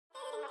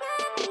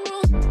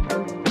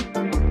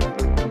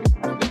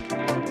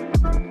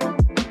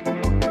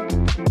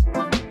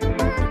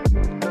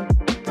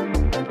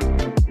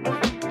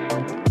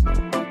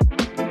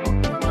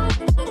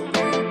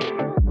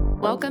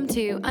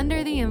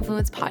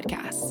Influence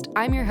podcast.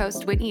 I'm your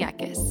host, Whitney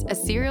Eckes, a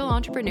serial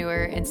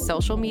entrepreneur and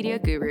social media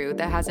guru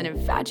that has an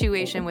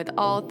infatuation with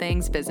all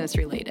things business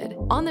related.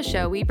 On the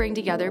show, we bring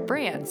together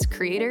brands,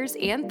 creators,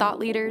 and thought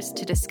leaders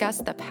to discuss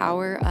the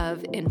power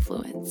of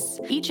influence.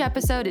 Each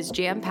episode is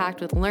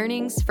jam-packed with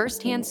learnings,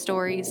 firsthand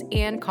stories,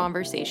 and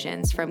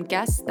conversations from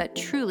guests that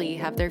truly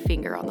have their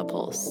finger on the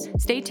pulse.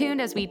 Stay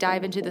tuned as we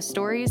dive into the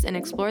stories and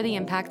explore the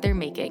impact they're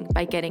making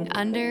by getting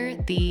under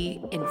the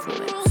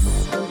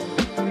influence.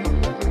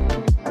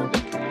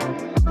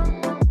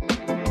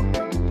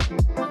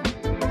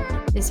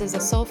 This is a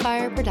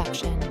Soulfire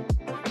production.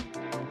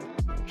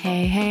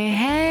 Hey.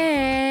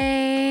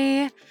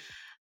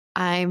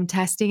 I'm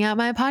testing out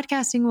my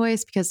podcasting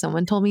voice because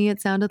someone told me it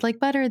sounded like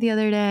butter the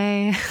other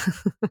day.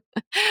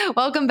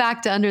 Welcome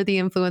back to Under the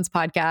Influence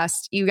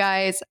podcast. You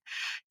guys,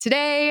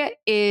 today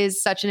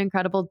is such an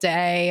incredible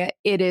day.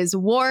 It is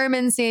warm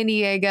in San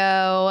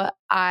Diego.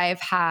 I've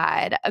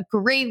had a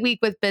great week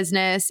with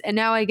business, and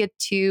now I get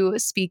to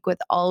speak with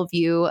all of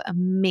you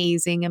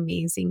amazing,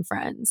 amazing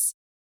friends.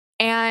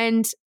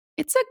 And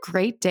it's a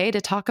great day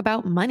to talk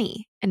about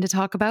money and to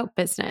talk about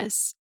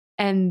business.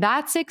 And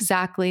that's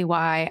exactly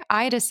why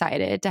I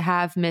decided to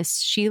have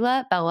Miss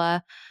Sheila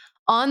Bella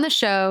on the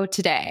show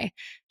today.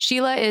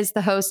 Sheila is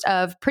the host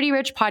of Pretty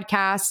Rich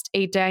Podcast,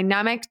 a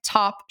dynamic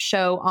top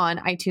show on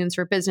iTunes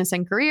for business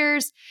and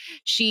careers.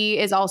 She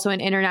is also an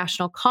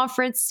international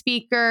conference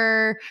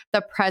speaker,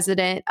 the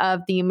president of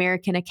the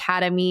American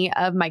Academy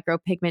of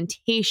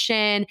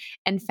Micropigmentation,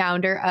 and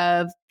founder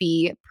of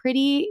the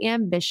Pretty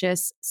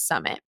Ambitious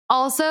Summit.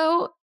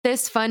 Also,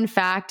 this fun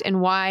fact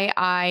and why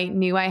I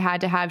knew I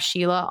had to have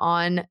Sheila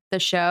on the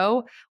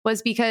show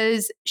was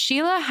because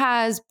Sheila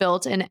has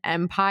built an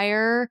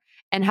empire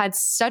and had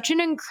such an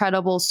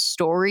incredible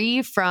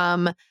story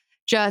from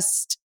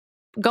just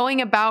going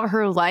about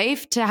her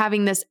life to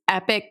having this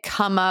epic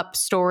come up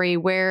story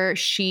where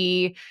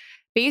she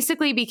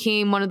basically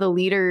became one of the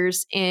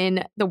leaders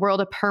in the world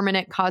of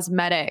permanent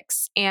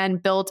cosmetics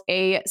and built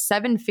a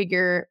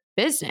 7-figure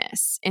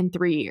business in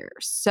 3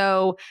 years.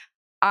 So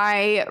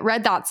I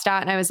read that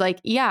stat and I was like,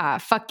 yeah,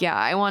 fuck yeah,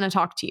 I want to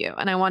talk to you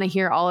and I want to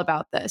hear all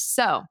about this.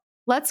 So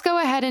let's go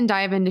ahead and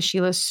dive into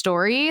Sheila's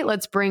story.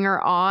 Let's bring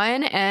her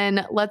on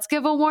and let's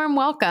give a warm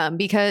welcome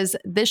because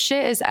this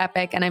shit is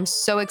epic and I'm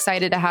so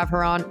excited to have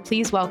her on.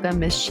 Please welcome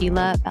Miss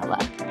Sheila Bella.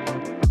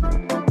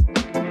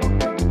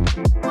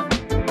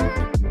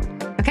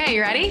 Okay,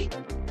 you ready?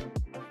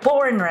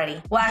 Born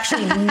ready. Well,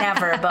 actually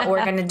never, but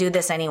we're going to do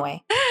this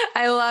anyway.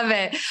 I love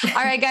it.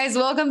 All right, guys,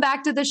 welcome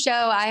back to the show.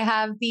 I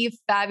have the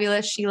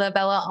fabulous Sheila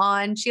Bella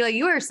on. Sheila,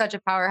 you are such a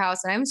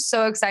powerhouse, and I'm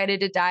so excited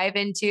to dive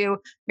into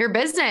your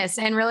business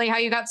and really how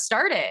you got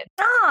started.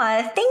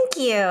 Ah, thank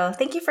you.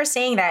 Thank you for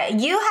saying that.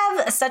 You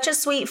have such a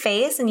sweet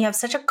face and you have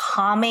such a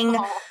calming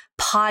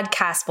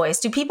podcast voice.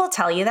 Do people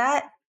tell you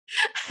that?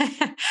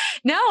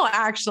 No,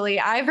 actually,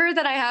 I've heard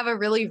that I have a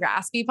really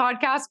raspy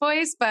podcast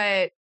voice,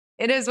 but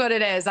it is what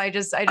it is. I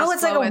just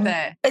flow with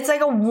it. It's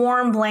like a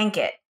warm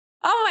blanket.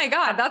 Oh my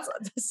God, that's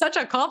such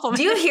a compliment.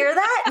 Do you hear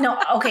that? No.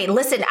 Okay,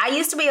 listen, I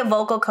used to be a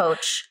vocal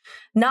coach,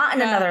 not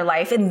in another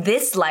life, in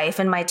this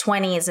life, in my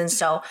 20s. And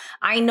so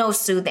I know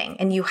soothing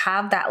and you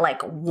have that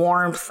like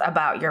warmth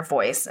about your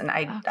voice. And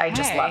I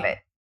just love it.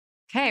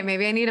 Okay,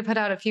 maybe I need to put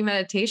out a few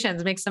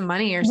meditations, make some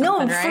money or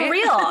something, right? No, for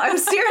real. I'm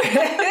serious.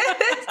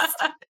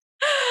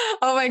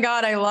 Oh my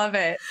God, I love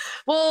it.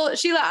 Well,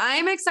 Sheila,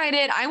 I'm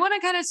excited. I want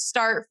to kind of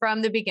start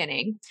from the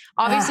beginning.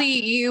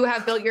 Obviously, you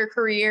have built your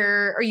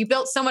career, or you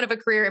built somewhat of a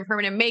career in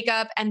permanent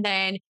makeup, and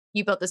then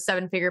you built a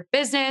 7-figure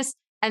business.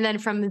 And then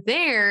from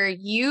there,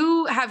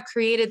 you have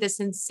created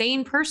this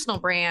insane personal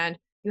brand.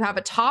 You have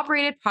a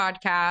top-rated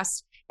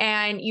podcast,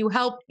 and you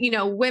help,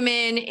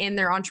 women in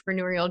their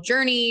entrepreneurial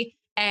journey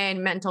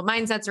and mental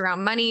mindsets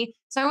around money.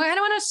 So I kind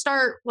of want to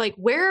start like,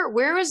 where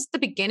was the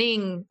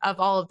beginning of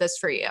all of this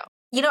for you?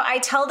 I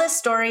tell this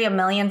story a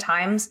million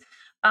times.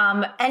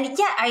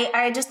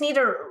 I just need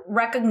to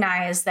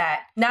recognize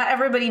that not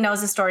everybody knows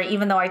the story,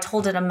 even though I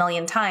told it a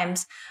million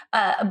times.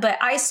 But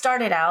I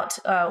started out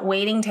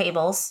waiting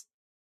tables,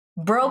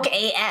 broke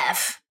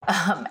AF.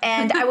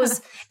 And it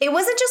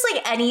wasn't just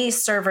like any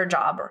server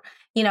job.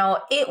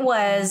 It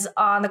was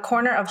on the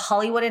corner of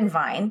Hollywood and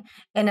Vine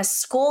in a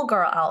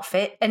schoolgirl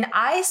outfit. And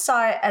I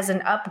saw it as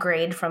an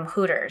upgrade from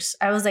Hooters.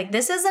 I was like,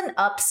 this is an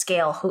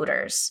upscale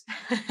Hooters,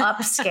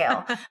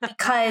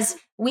 because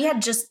we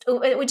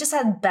just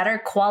had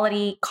better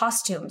quality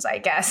costumes, I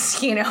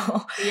guess,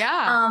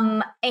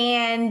 Yeah.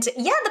 And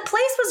yeah, the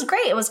place was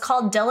great. It was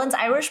called Dylan's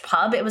Irish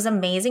Pub. It was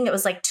amazing. It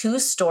was like 2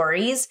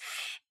 stories.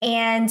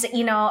 And,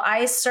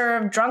 I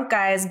served drunk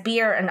guys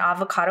beer and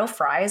avocado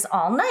fries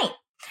all night.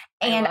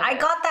 And I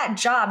got that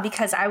job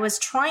because I was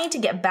trying to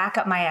get back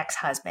at my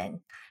ex-husband.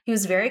 He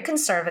was very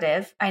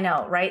conservative. I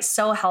know, right?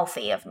 So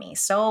healthy of me.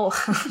 So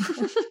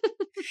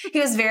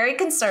he was very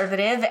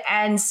conservative.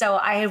 And so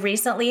I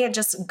recently had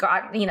just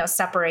got,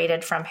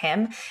 separated from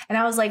him. And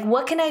I was like,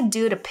 what can I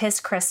do to piss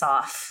Chris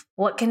off?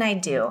 What can I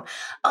do?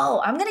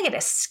 Oh, I'm going to get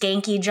a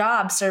skanky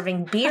job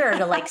serving beer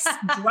to like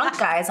drunk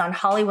guys on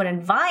Hollywood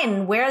and Vine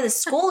and wear the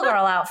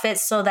schoolgirl outfit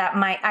so that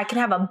I can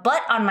have a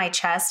butt on my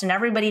chest and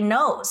everybody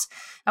knows.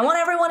 I want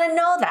everyone to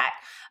know that.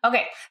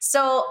 Okay.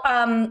 So,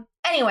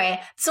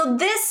 anyway, so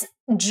this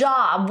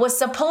job was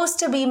supposed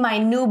to be my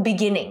new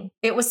beginning.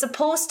 It was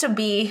supposed to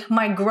be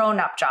my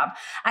grown-up job.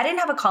 I didn't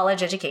have a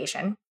college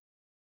education,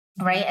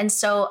 right? And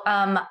so,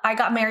 I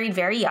got married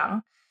very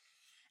young.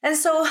 And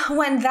so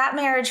when that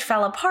marriage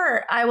fell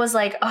apart, I was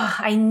like, oh,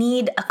 I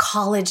need a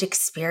college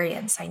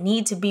experience. I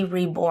need to be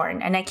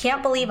reborn. And I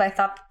can't believe I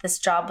thought that this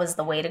job was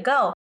the way to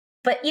go.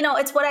 But, you know,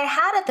 it's what I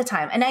had at the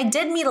time. And I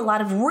did meet a lot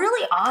of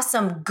really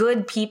awesome,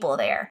 good people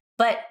there.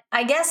 But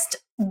I guess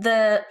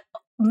the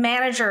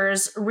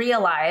managers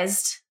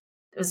realized,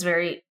 it was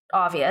very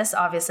obvious,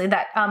 obviously,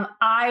 that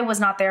I was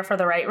not there for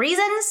the right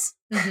reasons.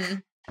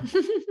 Mm-hmm.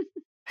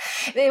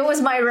 It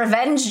was my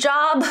revenge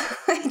job,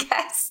 I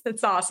guess.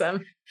 That's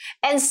awesome.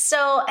 And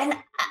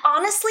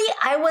honestly,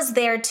 I was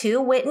there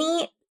too,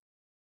 Whitney,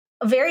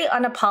 very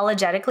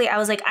unapologetically. I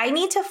was like, I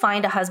need to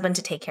find a husband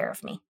to take care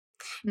of me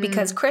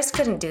because Chris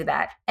couldn't do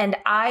that. And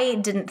I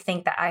didn't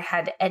think that I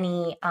had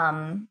any,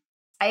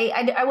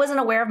 I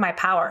wasn't aware of my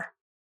power.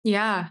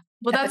 Yeah.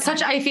 Well,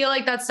 I feel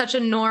like that's such a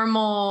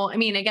normal, I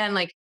mean, again,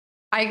 like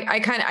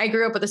I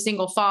grew up with a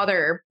single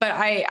father, but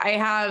I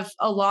have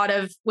a lot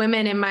of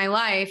women in my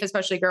life,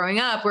 especially growing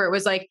up, where it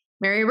was like,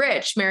 marry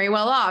rich, marry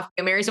well off,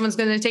 marry someone's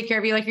going to take care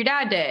of you like your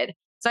dad did.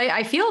 So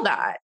I feel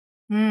that.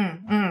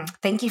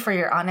 Thank you for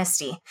your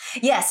honesty.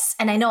 Yes.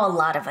 And I know a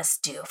lot of us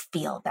do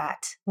feel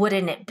that.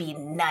 Wouldn't it be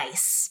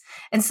nice?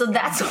 And so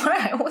that's what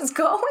I was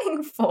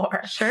going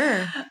for.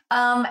 Sure.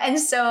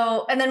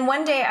 And then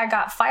one day I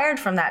got fired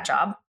from that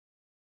job.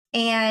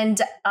 And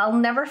I'll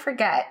never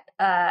forget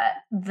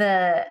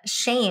the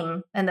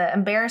shame and the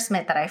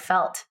embarrassment that I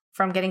felt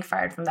from getting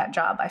fired from that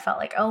job. I felt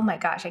like, oh my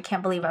gosh, I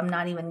can't believe I'm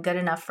not even good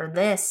enough for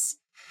this.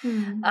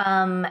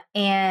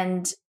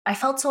 And I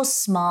felt so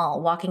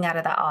small walking out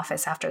of that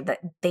office after that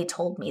they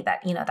told me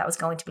that, you know, that was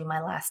going to be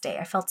my last day.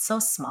 I felt so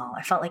small.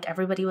 I felt like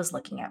everybody was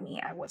looking at me.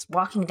 I was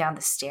walking down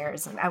the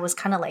stairs and I was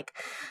kind of like,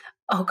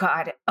 oh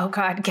God,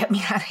 get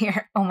me out of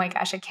here. Oh my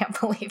gosh, I can't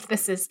believe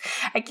this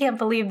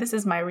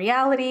is my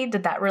reality.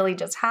 Did that really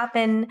just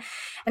happen?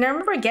 And I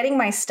remember getting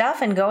my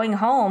stuff and going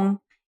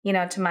home, you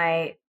know, to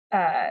my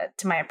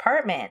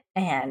apartment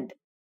and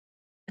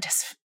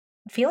just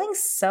feeling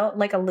so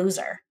like a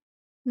loser.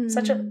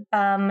 Such a,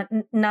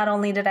 not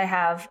only did I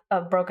have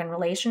a broken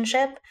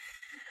relationship,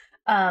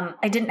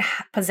 I didn't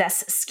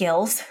possess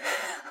skills,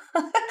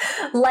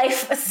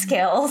 life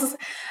skills.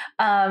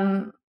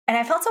 And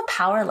I felt so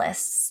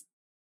powerless,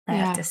 I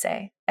have to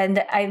say. And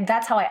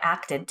that's how I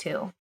acted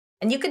too.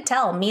 And you could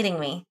tell meeting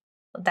me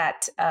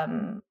that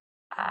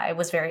I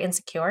was very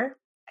insecure.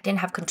 I didn't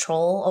have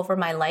control over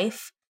my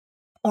life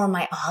or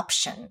my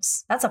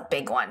options. That's a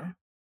big one.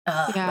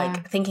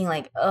 Like thinking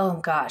like, oh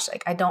gosh,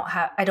 like I don't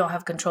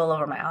have control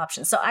over my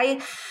options. So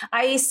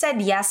I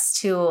said yes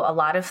to a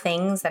lot of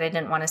things that I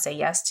didn't want to say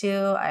yes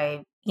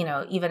to. You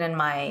know, even in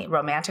my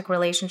romantic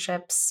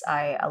relationships,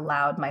 I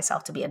allowed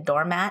myself to be a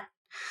doormat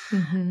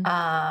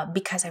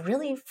because I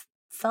really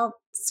felt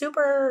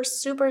super,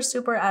 super,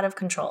 super out of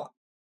control,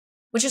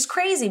 which is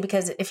crazy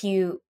because if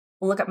you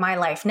look at my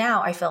life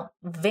now, I feel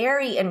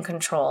very in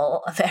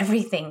control of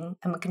everything.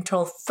 I'm a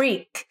control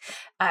freak.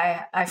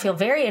 I feel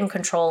very in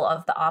control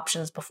of the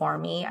options before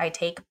me. I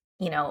take,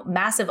 you know,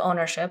 massive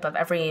ownership of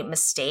every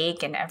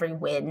mistake and every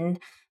win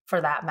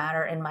for that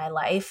matter in my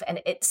life.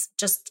 And it's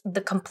just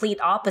the complete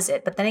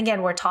opposite. But then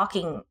again, we're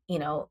talking, you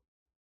know,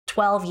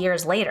 12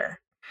 years later.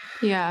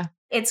 Yeah.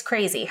 It's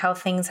crazy how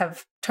things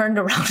have turned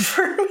around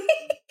for me.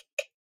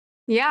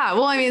 Yeah.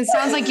 Well, I mean, it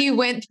sounds like you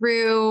went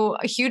through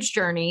a huge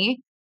journey.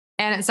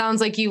 And it sounds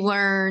like you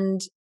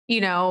learned,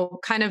 you know,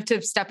 kind of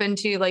to step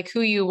into like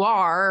who you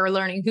are or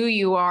learning who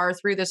you are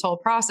through this whole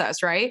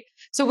process, right?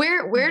 So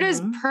where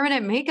does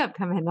permanent makeup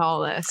come into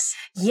all this?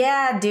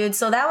 Yeah, dude.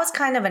 So that was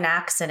kind of an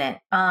accident.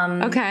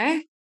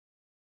 Okay.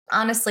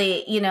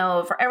 Honestly, you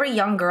know, for every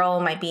young girl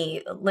who might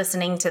be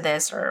listening to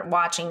this or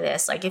watching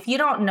this, like if you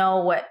don't know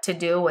what to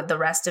do with the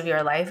rest of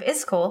your life,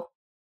 it's cool.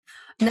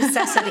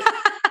 Necessity.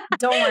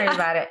 Don't worry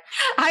about it.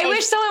 I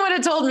wish someone would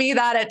have told me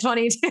that at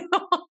 22.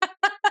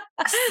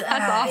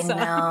 That's awesome.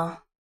 I know.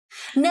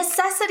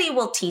 Necessity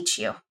will teach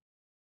you.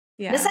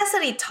 Yeah.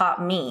 Necessity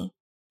taught me.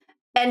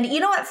 And you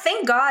know what?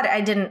 Thank God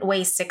I didn't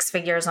waste 6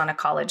 figures on a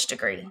college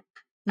degree.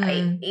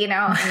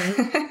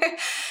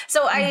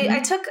 So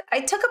I took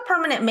a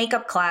permanent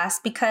makeup class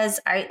because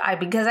I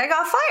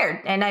got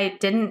fired and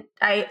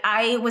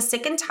I was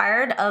sick and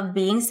tired of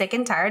being sick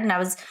and tired and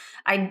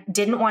I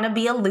didn't want to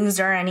be a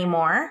loser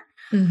anymore.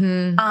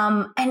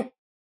 And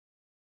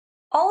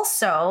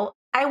also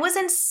I was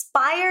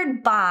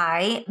inspired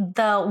by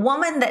the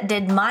woman that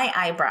did my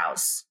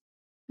eyebrows.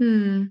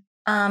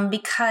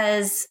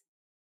 Because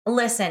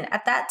listen,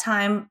 at that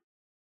time,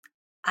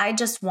 I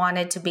just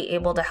wanted to be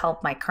able to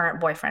help my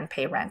current boyfriend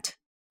pay rent.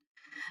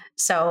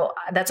 So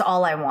that's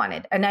all I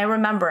wanted. And I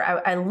remember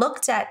I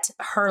looked at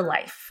her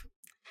life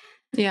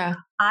Yeah.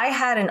 I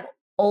had an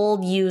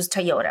old used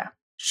Toyota.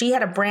 She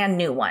had a brand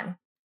new one.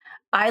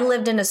 I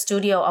lived in a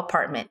studio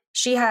apartment.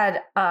 She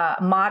had a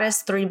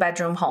modest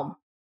 3-bedroom home.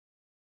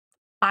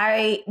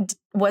 I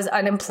was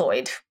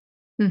unemployed.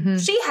 Mm-hmm.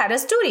 She had a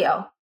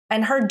studio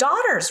and her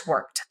daughters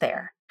worked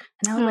there.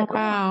 And I was like,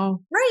 wow.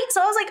 Right.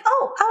 So I was like,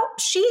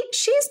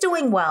 she's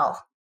doing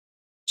well.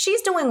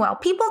 She's doing well.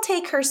 People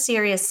take her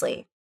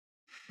seriously.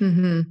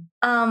 Mm-hmm.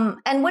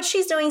 And what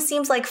she's doing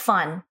seems like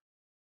fun.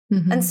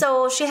 Mm-hmm. And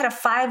so she had a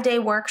 5-day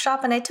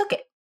workshop and I took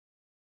it.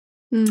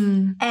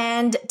 Mm-hmm.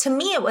 And to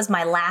me, it was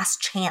my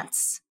last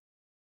chance.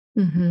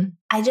 Mm-hmm.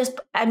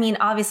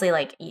 Obviously,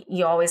 like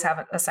you always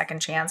have a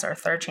second chance or a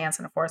third chance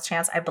and a fourth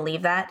chance. I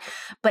believe that.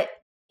 But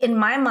in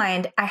my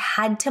mind, I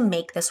had to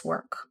make this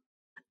work.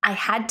 I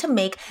had to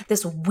make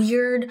this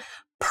weird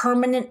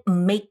permanent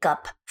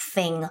makeup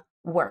thing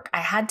work. I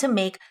had to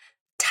make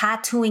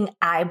tattooing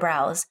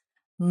eyebrows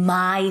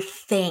my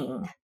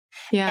thing.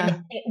 Yeah.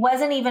 And it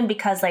wasn't even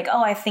because like,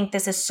 I think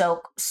this is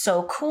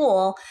so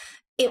cool.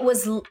 It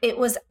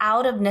was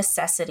out of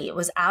necessity. It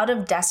was out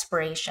of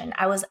desperation.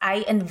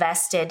 I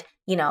invested,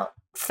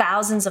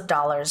 thousands of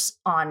dollars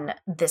on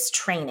this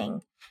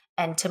training.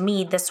 And to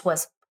me, this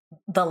was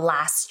the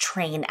last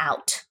train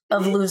out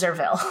of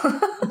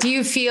Loserville. Do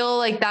you feel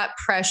like that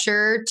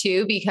pressure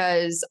too?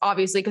 Because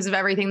obviously, because of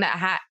everything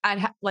that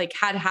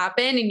had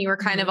happened, and you were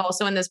kind of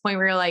also in this point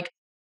where you're like,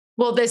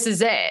 well, this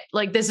is it.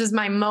 Like, this is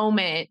my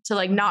moment to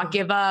like not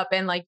give up.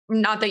 And like,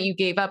 not that you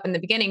gave up in the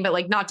beginning, but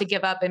like not to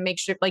give up and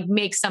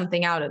make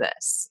something out of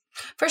this.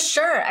 For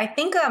sure. I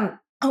think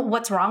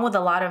what's wrong with a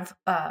lot of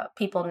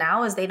people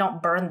now is they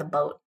don't burn the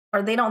boat,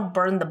 or they don't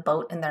burn the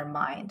boat in their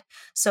mind.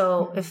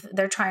 So if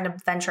they're trying to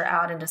venture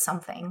out into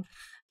something,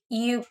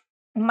 you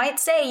might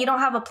say you don't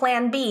have a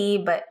plan B,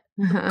 but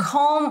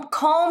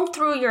comb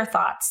through your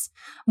thoughts.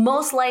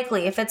 Most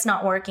likely, if it's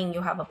not working,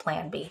 you have a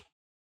plan B.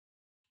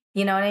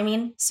 You know what I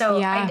mean? So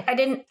yeah, I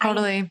didn't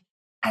totally.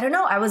 I don't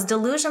know. I was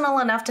delusional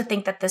enough to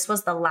think that this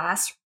was the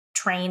last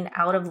train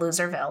out of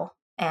Loserville.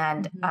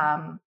 And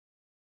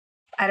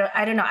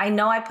I don't know. I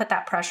know I put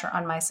that pressure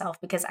on myself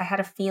because I had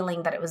a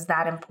feeling that it was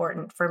that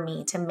important for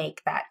me to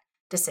make that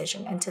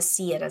decision and to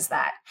see it as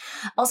that.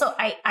 Also,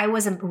 I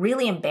was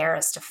really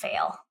embarrassed to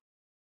fail.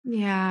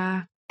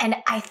 Yeah. And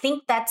I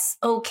think that's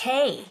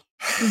okay.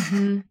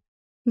 Mm-hmm.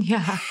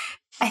 Yeah.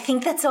 I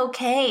think that's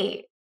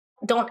okay.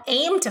 Don't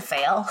aim to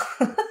fail.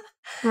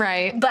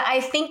 Right. But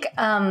I think,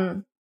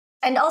 and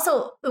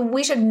also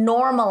we should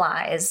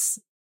normalize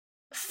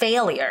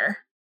failure.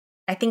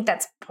 I think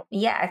that's,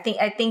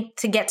 I think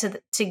to get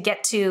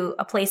to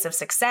a place of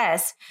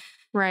success,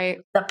 right,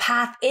 the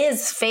path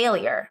is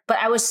failure. But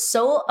I was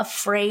so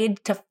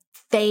afraid to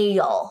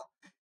fail.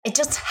 It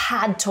just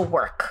had to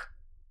work.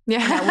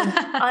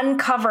 Yeah.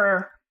 And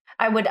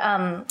I would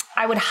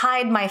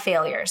hide my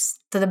failures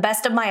to the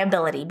best of my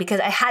ability because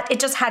it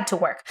just had to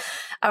work.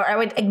 Or I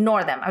would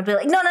ignore them. I'd be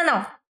like, no.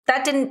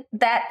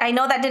 I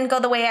know that didn't go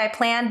the way I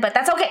planned, but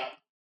that's okay.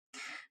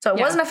 So it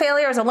wasn't a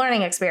failure, it was a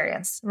learning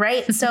experience,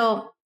 right?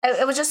 So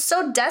I was just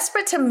so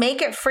desperate to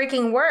make it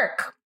freaking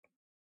work.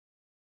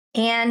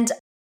 And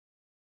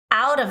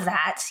out of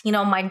that,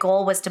 my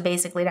goal was to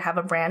basically to have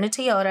a brand new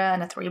Toyota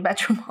and a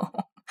 3-bedroom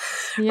home.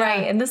 Yeah.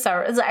 Right. In the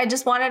suburbs. I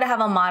just wanted to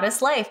have a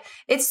modest life.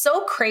 It's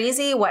so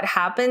crazy what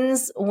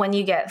happens when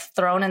you get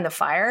thrown in the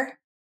fire.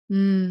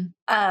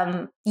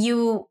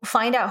 You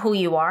find out who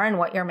you are and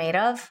what you're made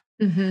of.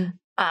 Mm-hmm.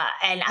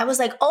 And I was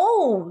like,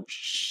 oh,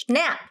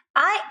 snap.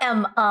 I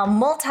am a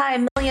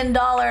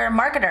multi-million-dollar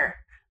marketer.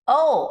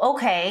 Oh,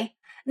 okay.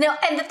 Now,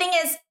 and the thing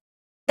is,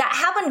 that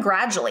happened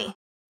gradually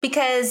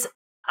because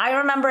I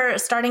remember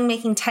starting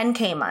making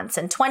 10K months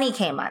and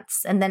 20K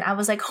months. And then I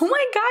was like, oh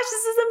my gosh,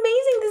 this is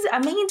amazing.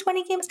 I'm making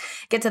 20K months,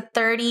 get to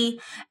 30.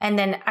 And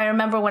then I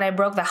remember when I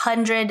broke the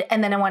 100.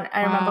 And then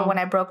I remember when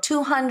I broke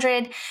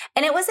 200.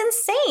 And it was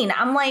insane.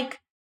 I'm like,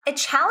 it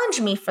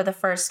challenged me for the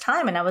first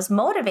time. And I was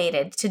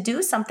motivated to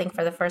do something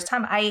for the first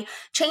time. It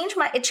changed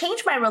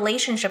my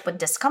relationship with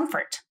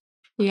discomfort.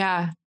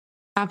 Yeah,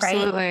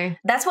 absolutely. Right?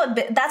 That's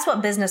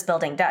what business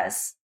building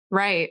does.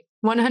 Right.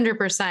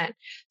 100%.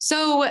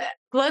 So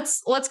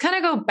let's kind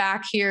of go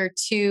back here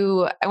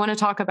to, I want to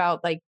talk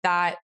about like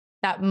that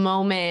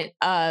moment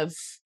of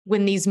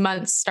when these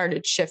months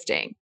started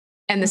shifting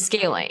and the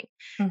scaling,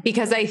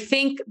 because I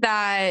think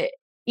that,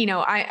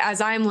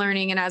 as I'm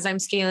learning and as I'm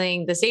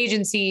scaling this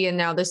agency and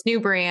now this new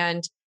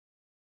brand,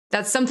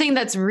 that's something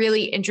that's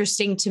really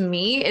interesting to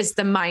me is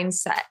the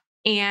mindset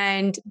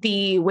and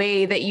the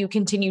way that you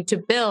continue to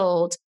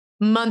build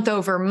month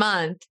over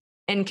month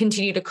and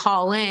continue to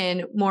call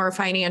in more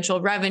financial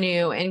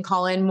revenue and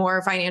call in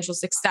more financial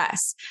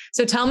success.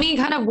 So tell me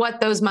kind of what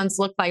those months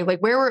look like. Like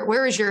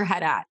where is your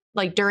head at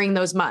like during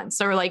those months?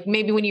 Or like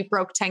maybe when you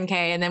broke 10K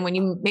and then when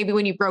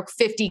you broke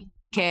 50K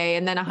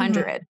and then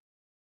 100. Mm-hmm.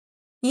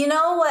 You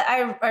know what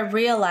I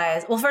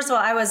realized? Well, first of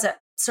all, I was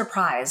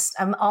surprised.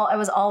 I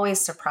was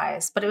always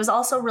surprised, but it was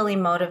also really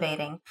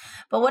motivating.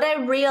 But what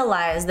I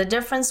realized, the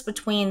difference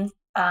between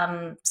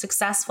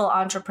successful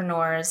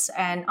entrepreneurs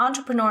and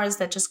entrepreneurs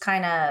that just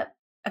kind of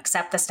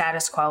accept the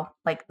status quo,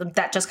 like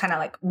that just kind of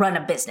like run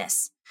a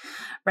business,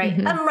 right?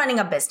 Mm-hmm. I'm running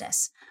a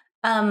business.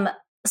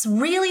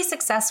 Really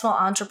successful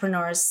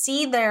entrepreneurs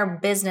see their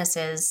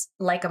businesses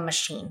like a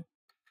machine.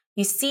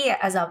 You see it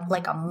as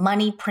like a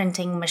money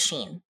printing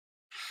machine.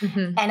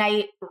 Mm-hmm. And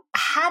I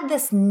had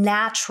this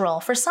natural,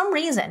 for some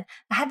reason,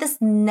 I had this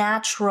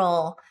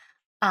natural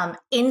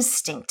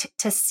instinct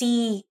to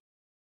see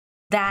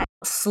that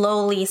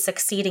slowly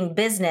succeeding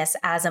business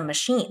as a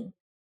machine.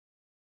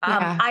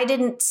 I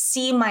didn't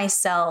see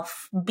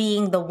myself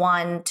being the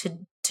one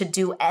to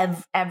do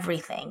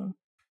everything,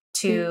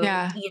 to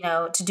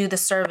to do the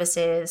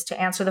services, to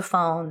answer the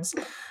phones.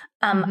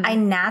 I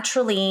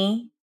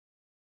naturally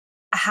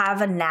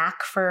have a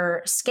knack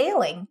for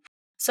scaling.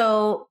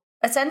 So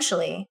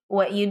essentially,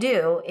 what you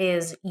do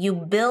is you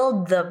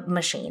build the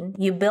machine,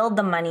 you build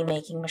the money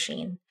making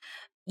machine.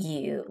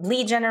 You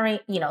lead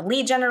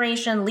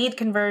generation, lead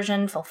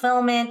conversion,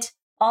 fulfillment,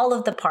 all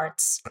of the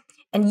parts.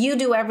 And you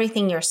do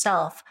everything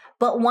yourself.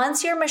 But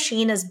once your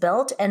machine is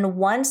built and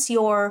once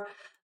your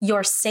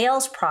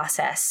sales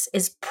process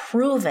is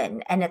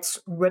proven and it's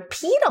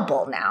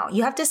repeatable now,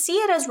 you have to see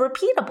it as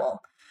repeatable.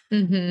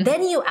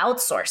 Then you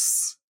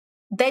outsource.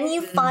 Then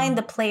you find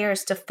the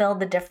players to fill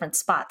the different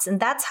spots. And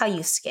that's how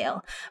you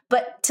scale.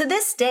 But to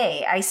this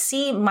day, I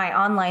see my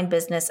online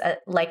business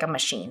like a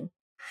machine.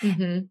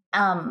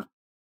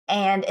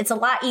 And it's a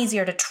lot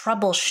easier to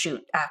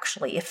troubleshoot,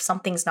 actually, if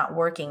something's not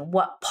working.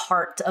 What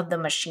part of the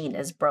machine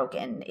is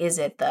broken? Is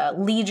it the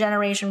lead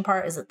generation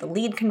part? Is it the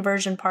lead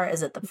conversion part?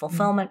 Is it the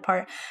fulfillment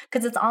part?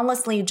 Because it's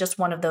honestly just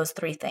one of those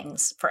three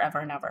things forever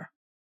and ever.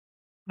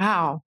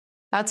 Wow.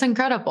 That's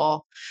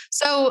incredible.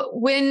 So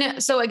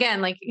again,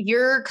 like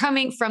you're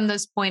coming from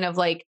this point of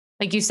like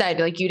you said,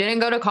 like you didn't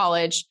go to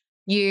college.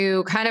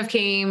 You kind of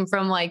came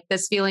from like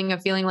this feeling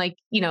of feeling like,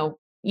 you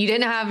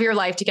didn't have your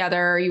life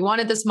together. You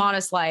wanted this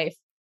modest life.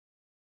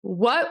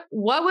 What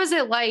was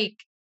it like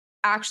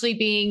actually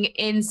being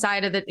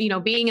inside of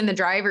being in the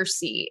driver's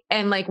seat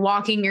and like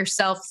walking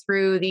yourself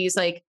through these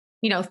like,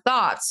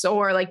 thoughts,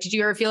 or like, did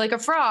you ever feel like a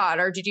fraud,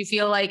 or did you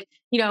feel like,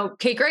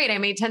 okay, great, I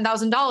made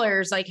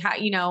 $10,000. Like, how,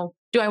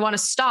 do I want to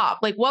stop?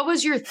 Like, what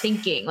was your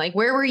thinking? Like,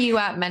 where were you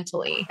at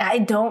mentally? I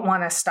don't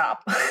want to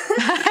stop.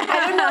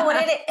 I don't know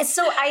what it is.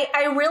 So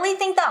I really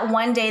think that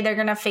one day they're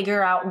going to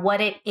figure out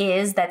what it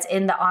is that's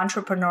in the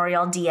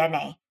entrepreneurial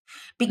DNA.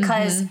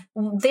 Because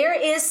there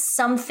is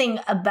something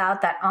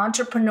about that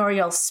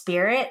entrepreneurial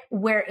spirit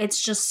where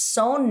it's just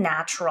so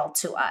natural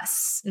to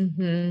us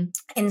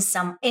in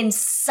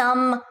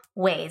some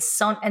ways.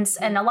 So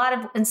and a lot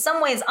of in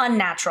some ways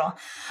unnatural,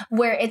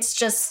 where it's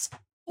just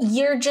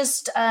you're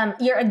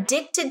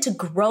addicted to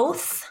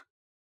growth,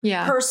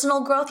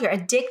 personal growth. You're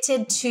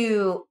addicted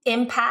to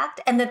impact.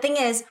 And the thing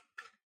is,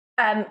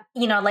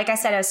 like I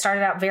said, I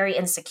started out very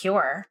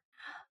insecure.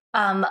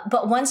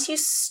 But once you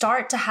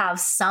start to have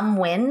some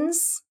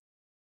wins,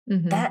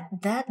 that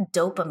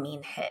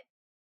dopamine hit,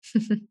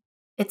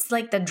 it's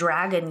like the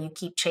dragon you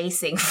keep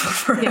chasing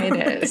forever.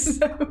 Yeah, it is.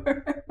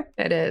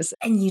 It is.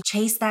 And you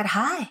chase that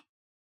high.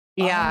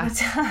 Yeah. All the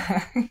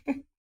time.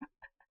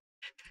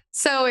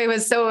 So it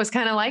was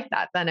kind of like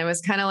that then. It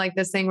was kind of like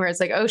this thing where it's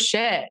like, oh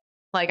shit,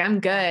 like I'm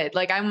good.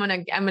 Like I'm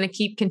going to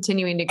keep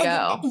continuing to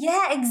go.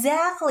 Yeah,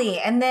 exactly.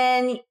 And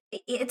then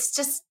it's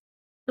just,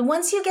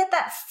 once you get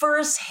that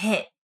first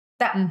hit,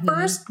 that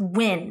first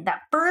win,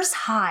 that first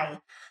high,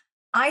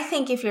 I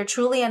think if you're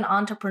truly an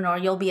entrepreneur,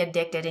 you'll be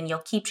addicted and you'll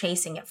keep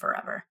chasing it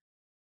forever.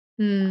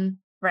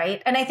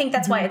 Right? And I think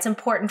that's why it's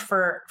important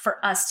for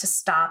us to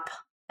stop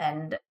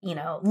and,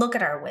 look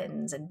at our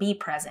wins and be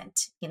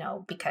present,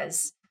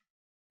 because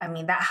I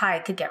mean, that high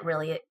could get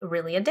really,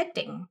 really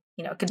addicting.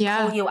 It could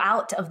pull you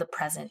out of the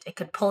present. It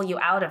could pull you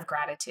out of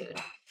gratitude.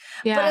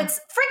 Yeah. But it's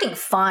freaking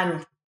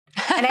fun.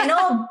 And I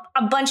know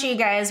a bunch of you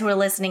guys who are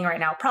listening right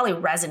now probably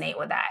resonate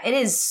with that. It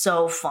is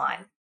so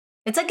fun.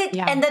 It's like,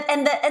 and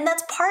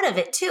that's part of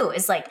it too.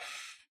 Is like,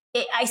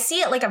 I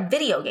see it like a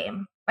video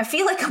game. I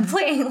feel like I'm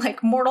playing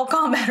like Mortal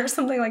Kombat or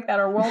something like that,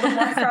 or World of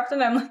Warcraft,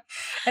 and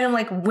I'm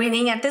like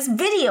winning at this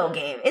video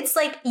game. It's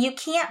like you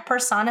can't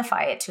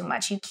personify it too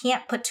much. You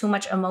can't put too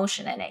much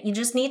emotion in it. You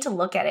just need to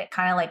look at it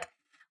kind of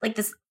like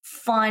this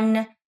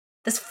fun,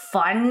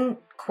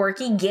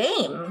 quirky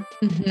game,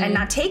 and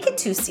not take it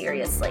too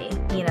seriously,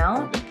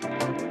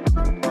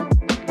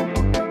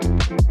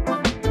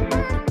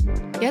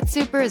 Get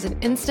Super is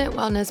an instant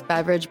wellness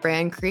beverage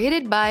brand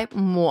created by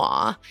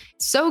moi.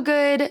 So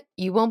good,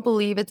 you won't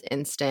believe it's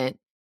instant.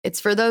 It's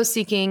for those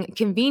seeking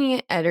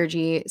convenient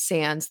energy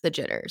sans the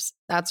jitters.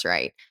 That's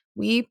right.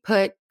 We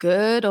put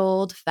good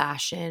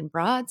old-fashioned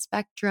broad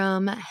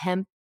spectrum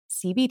hemp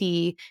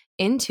CBD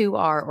into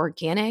our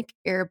organic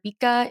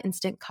Arabica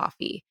instant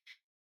coffee.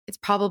 It's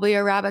probably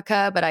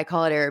Arabica, but I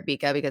call it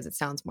Arabica because it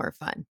sounds more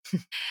fun.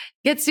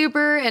 Get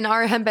Super, and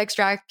our hemp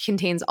extract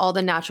contains all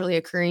the naturally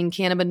occurring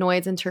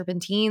cannabinoids and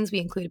terpenes. We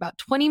include about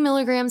 20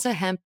 milligrams of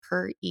hemp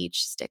per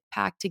each stick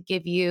pack to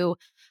give you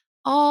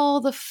all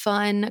the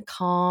fun,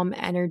 calm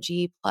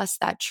energy, plus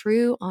that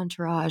true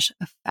entourage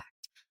effect.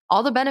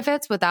 All the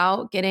benefits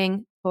without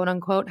getting quote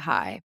unquote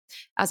high,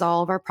 as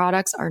all of our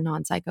products are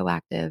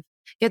non-psychoactive.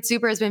 Get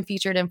Super has been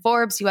featured in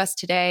Forbes, US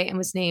Today, and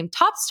was named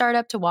top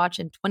startup to watch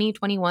in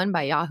 2021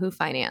 by Yahoo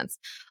Finance.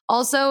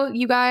 Also,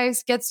 you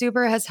guys, Get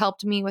Super has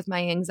helped me with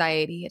my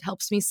anxiety. It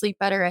helps me sleep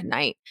better at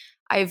night.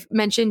 I've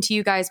mentioned to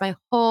you guys my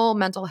whole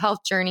mental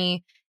health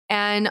journey.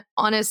 And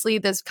honestly,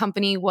 this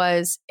company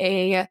was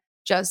a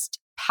just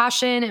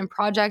passion and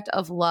project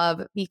of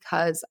love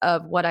because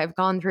of what I've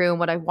gone through and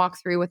what I've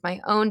walked through with my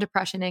own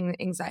depression and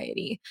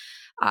anxiety.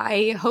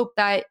 I hope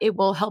that it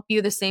will help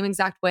you the same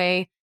exact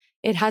way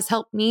it has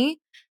helped me.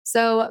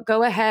 So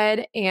go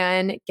ahead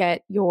and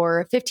get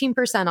your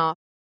 15% off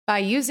by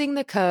using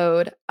the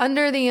code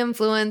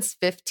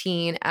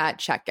UnderTheInfluence15 at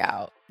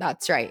checkout.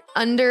 That's right,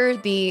 Under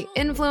the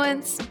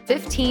Influence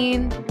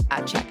 15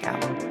 at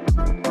checkout.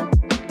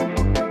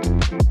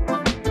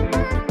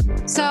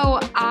 So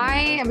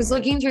I was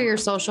looking through your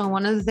social, and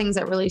one of the things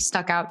that really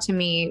stuck out to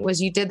me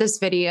was you did this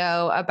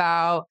video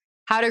about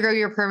how to grow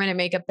your permanent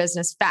makeup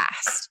business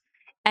fast.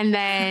 And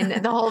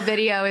then the whole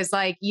video is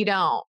like, you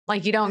don't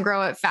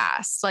grow it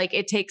fast. Like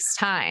it takes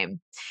time.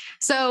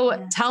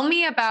 So tell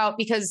me about,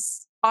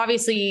 because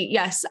obviously,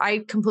 yes,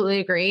 I completely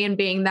agree. And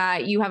being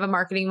that you have a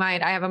marketing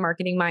mind, I have a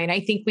marketing mind. I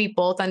think we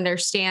both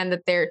understand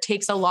that there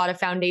takes a lot of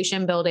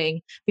foundation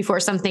building before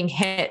something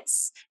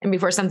hits and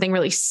before something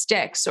really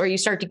sticks, or you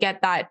start to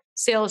get that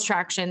sales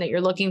traction that you're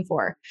looking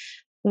for.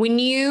 When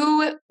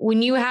you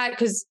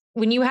had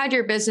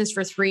your business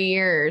for 3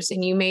 years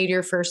and you made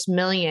your first $1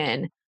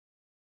 million,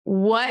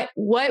 what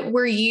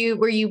were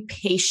you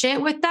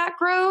patient with that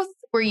growth?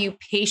 Were you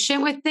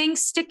patient with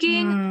things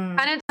sticking?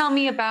 Kind of tell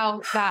me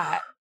about that.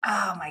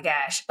 Oh my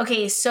gosh.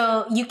 Okay.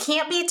 So you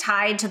can't be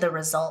tied to the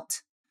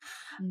result.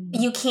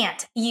 You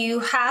can't. You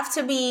have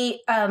to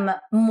be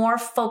more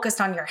focused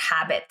on your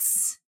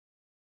habits.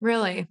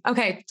 Really?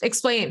 Okay.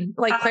 Explain,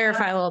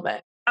 clarify a little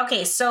bit.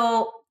 Okay.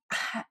 So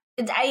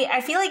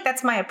I feel like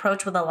that's my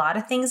approach with a lot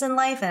of things in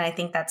life. And I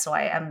think that's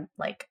why I'm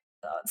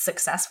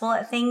successful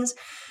at things.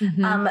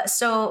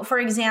 So for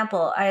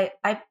example, I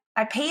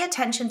pay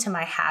attention to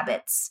my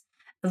habits.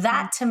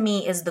 That to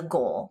me is the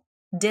goal.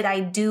 Did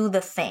I do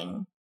the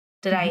thing?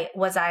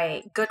 Was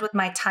I good with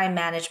my time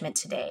management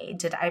today?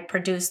 Did I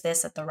produce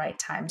this at the right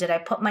time? Did I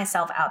put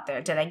myself out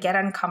there? Did I get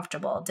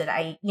uncomfortable? Did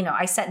I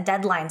set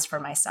deadlines for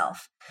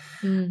myself,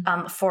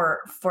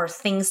 for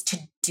things to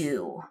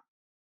do,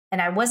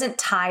 and I wasn't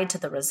tied to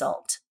the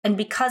result. And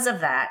because of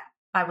that,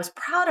 I was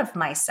proud of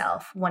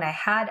myself when I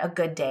had a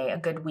good day, a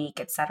good week,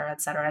 et cetera,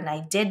 and I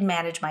did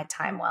manage my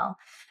time well,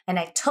 and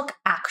I took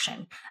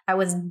action. I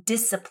was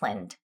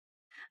disciplined,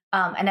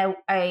 and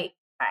I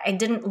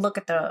didn't look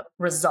at the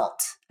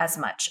result as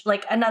much.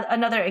 Like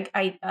another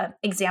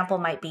example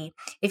might be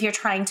if you're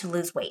trying to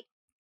lose weight.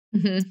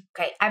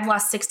 Okay, I've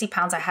lost 60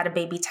 pounds. I had a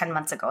baby 10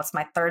 months ago. It's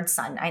my third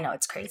son. I know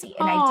it's crazy.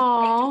 And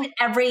I do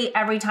it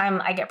every time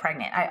I get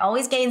pregnant. I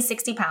always gain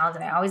 60 pounds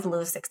and I always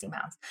lose 60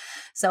 pounds.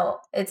 So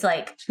it's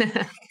like,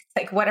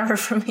 whatever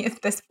for me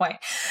at this point.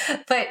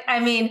 But I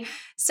mean,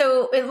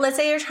 so let's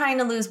say you're trying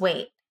to lose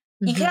weight.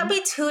 You can't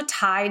be too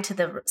tied to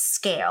the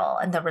scale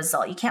and the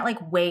result. You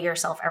can't weigh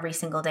yourself every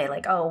single day.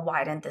 Oh,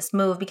 why didn't this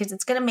move? Because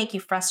it's going to make you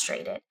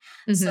frustrated.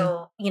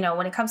 So,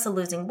 when it comes to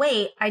losing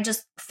weight, I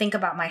just think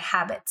about my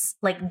habits.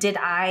 Did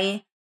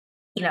I,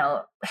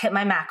 hit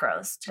my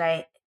macros? Did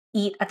I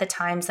eat at the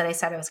times that I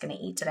said I was going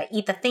to eat? Did I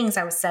eat the things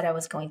I said I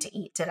was going to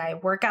eat? Did I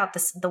work out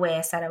the way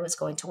I said I was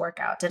going to work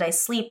out? Did I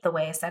sleep the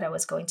way I said I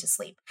was going to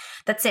sleep?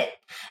 That's it.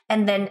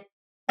 And then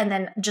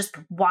just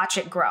watch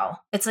it grow.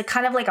 It's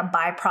kind of like a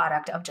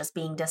byproduct of just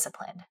being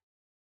disciplined.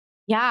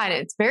 Yeah. And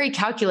it's very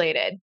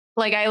calculated.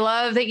 I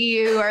love that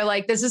you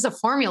are this is a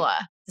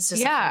formula. It's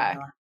just a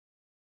formula.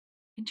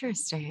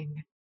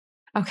 Interesting.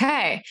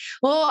 Okay.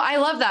 Well, I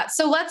love that.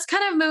 So let's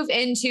kind of move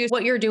into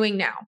what you're doing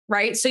now,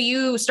 right? So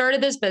you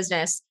started this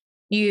business,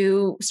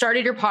 you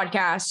started your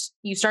podcast,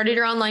 you started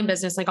your online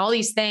business, all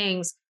these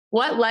things.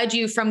 What led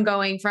you from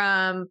going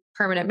from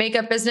permanent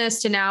makeup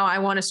business to now I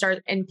want to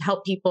start and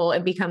help people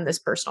and become this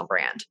personal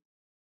brand?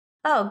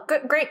 Oh,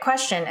 great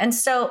question. And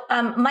so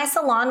my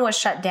salon was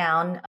shut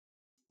down.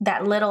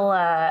 That little,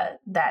 I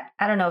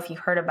don't know if you've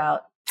heard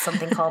about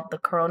something called the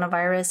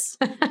coronavirus.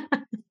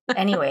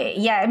 Anyway,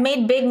 yeah, it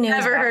made big news.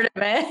 Never heard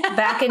of it.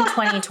 Back in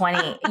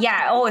 2020.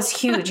 Yeah. Oh, it's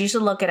huge. You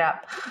should look it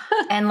up.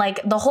 And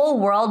the whole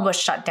world was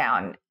shut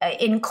down,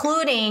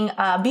 including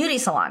beauty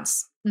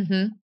salons.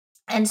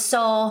 And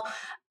so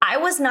I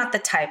was not the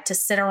type to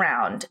sit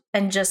around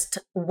and just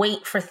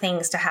wait for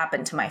things to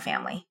happen to my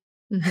family.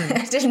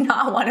 I did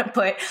not want to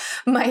put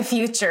my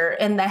future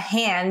in the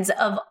hands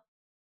of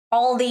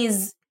all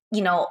these,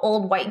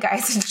 old white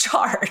guys in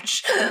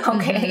charge.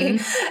 Okay.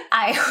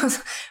 I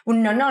was,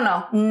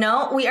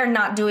 no, we are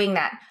not doing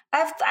that.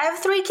 I have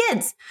 3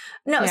 kids.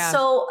 No. Yeah.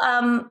 So,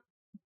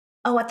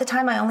 at the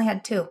time I only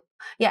had 2.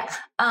 Yeah.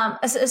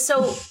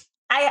 So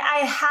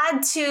I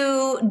had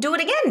to do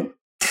it again.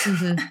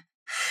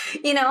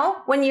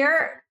 When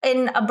you're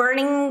in a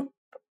burning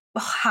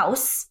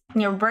house,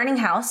 you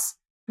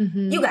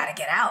got to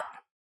get out.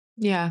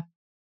 Yeah.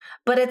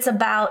 But it's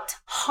about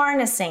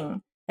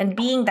harnessing and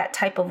being that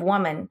type of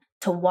woman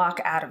to walk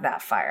out of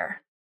that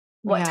fire.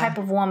 What type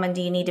of woman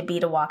do you need to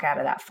be to walk out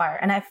of that fire?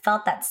 And I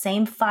felt that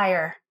same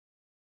fire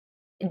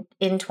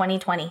in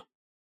 2020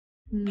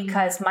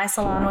 because my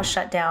salon was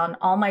shut down.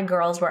 All my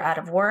girls were out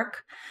of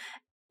work.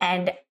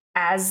 And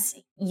as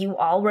you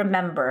all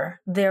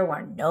remember, there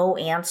were no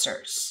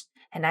answers.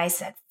 And I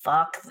said,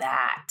 fuck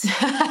that.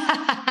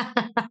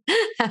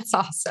 That's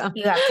awesome.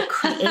 You have to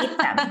create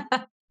them.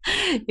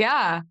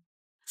 Yeah.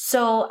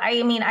 So,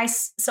 I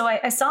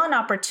saw an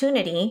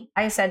opportunity.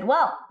 I said,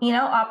 well,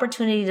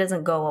 opportunity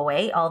doesn't go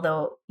away.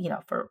 Although,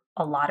 for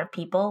a lot of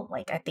people,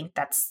 like, I think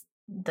that's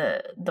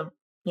the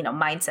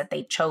mindset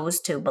they chose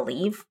to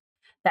believe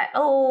that,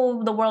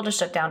 oh, the world is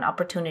shut down,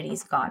 opportunity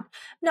is gone.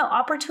 No,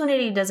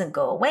 opportunity doesn't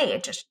go away.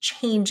 It just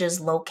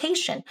changes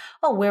location.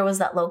 Oh, where was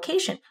that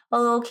location?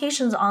 Oh, the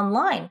location's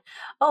online.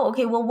 Oh,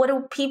 okay. Well,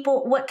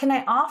 what can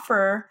I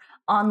offer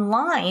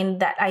online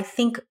that I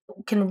think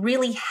can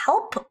really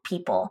help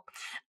people?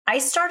 I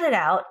started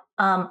out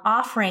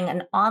offering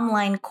an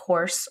online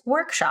course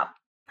workshop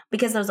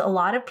because there's a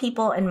lot of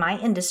people in my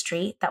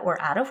industry that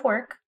were out of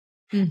work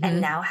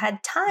and now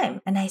had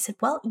time. And I said,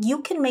 well,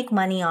 you can make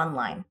money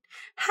online.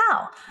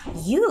 How?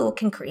 You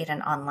can create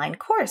an online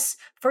course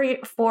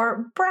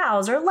for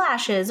brows or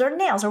lashes or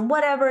nails or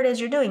whatever it is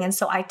you're doing. And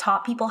so I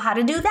taught people how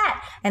to do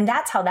that. And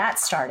that's how that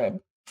started.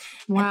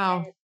 Wow.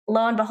 And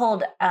lo and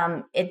behold,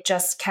 it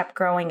just kept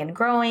growing and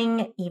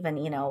growing, even,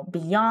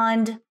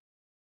 beyond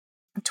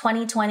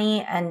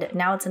 2020. And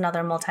now it's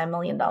another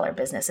multi-million-dollar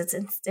business.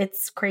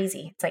 It's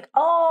crazy. It's like,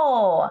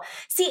 oh,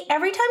 see,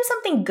 every time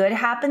something good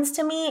happens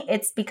to me,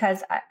 it's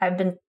because I've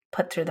been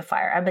put through the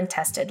fire. I've been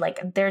tested.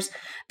 Like there's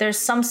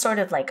some sort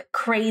of like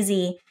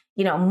crazy,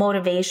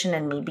 motivation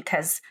in me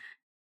because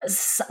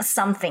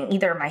something,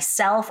 either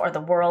myself or the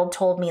world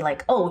told me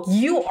like, oh,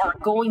 you are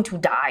going to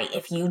die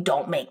if you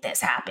don't make this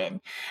happen.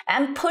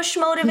 I'm push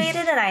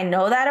motivated and I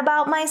know that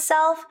about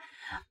myself.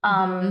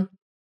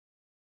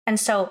 And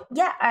so,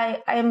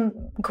 I'm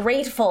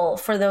grateful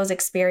for those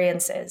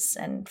experiences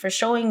and for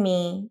showing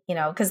me,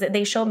 because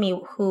they showed me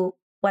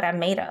what I'm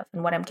made of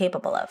and what I'm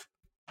capable of.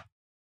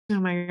 Oh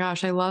my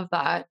gosh, I love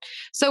that.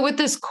 So with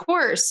this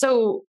course,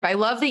 so I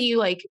love that you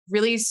like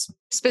really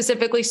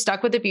specifically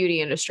stuck with the beauty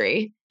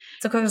industry.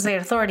 So because the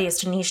authority is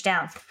to niche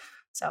down.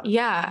 So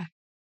yeah,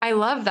 I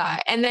love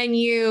that. And then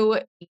you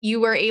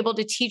were able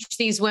to teach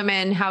these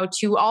women how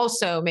to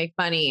also make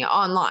money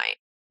online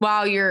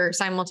while you're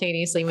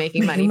simultaneously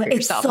making money for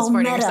yourself, so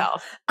supporting meta.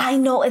 yourself. I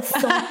know it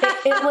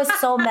was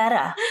so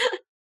meta.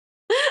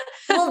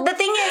 Well, the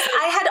thing is,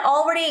 I had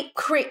already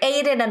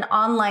created an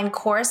online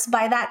course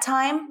by that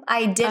time.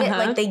 I did it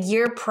like the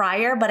year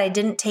prior, but I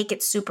didn't take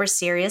it super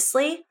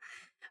seriously.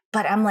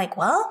 But I'm like,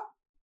 well,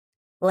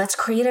 let's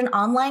create an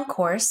online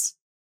course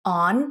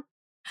on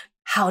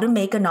how to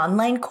make an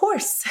online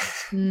course.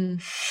 And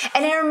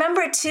I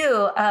remember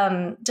too,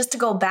 just to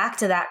go back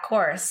to that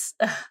course,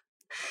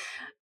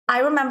 I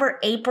remember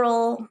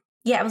April.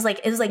 Yeah, it was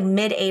like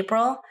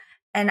mid-April.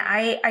 And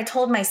I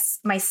told my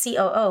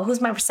COO, who's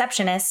my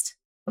receptionist,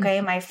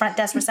 okay, my front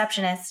desk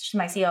receptionist, she's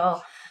my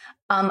COO.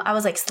 I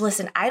was like,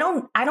 listen, I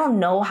don't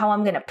know how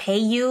I'm going to pay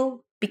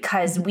you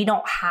because we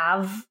don't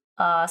have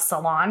a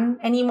salon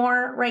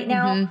anymore right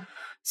now.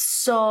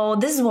 So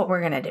this is what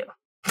we're going to do.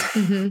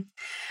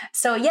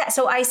 So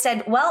I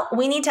said, well,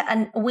 we need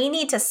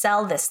to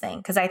sell this thing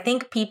because I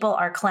think people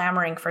are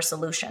clamoring for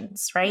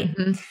solutions, right?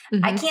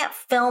 I can't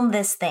film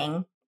this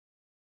thing.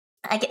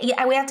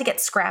 We have to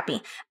get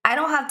scrappy. I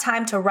don't have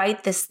time to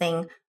write this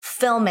thing,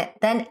 film it,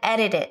 then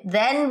edit it,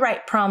 then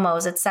write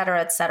promos, et cetera,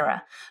 et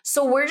cetera.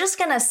 So we're just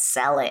going to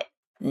sell it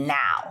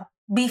now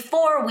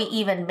before we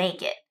even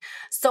make it.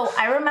 So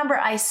I remember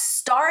I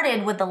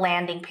started with the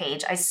landing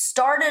page. I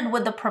started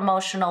with the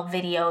promotional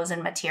videos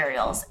and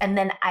materials, and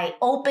then I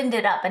opened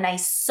it up and I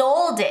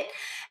sold it.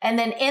 And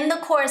then in the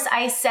course,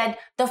 I said,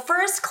 the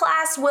first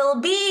class will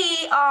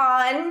be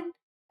on,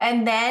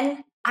 and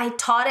then I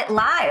taught it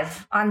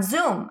live on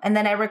Zoom, and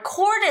then I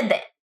recorded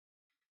it.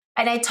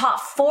 And I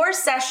taught 4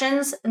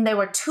 sessions, and they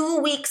were 2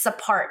 weeks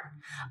apart.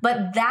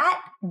 But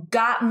that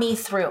got me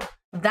through.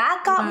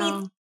 That got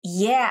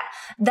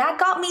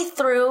me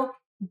through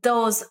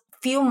those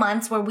few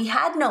months where we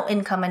had no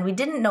income and we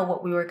didn't know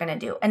what we were going to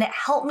do. And it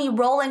helped me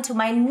roll into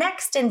my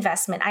next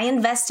investment. I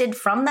invested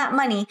from that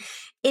money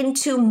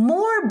into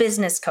more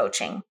business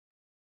coaching.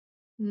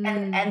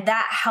 And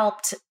that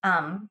helped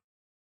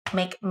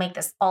make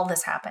all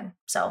this happen.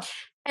 So,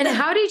 and so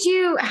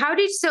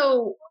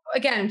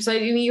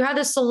you had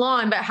the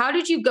salon, but how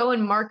did you go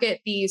and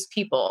market these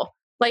people?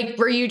 Like,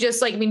 were you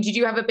just like, did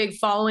you have a big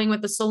following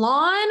with the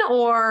salon,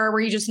 or were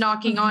you just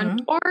knocking on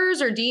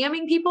doors or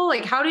DMing people?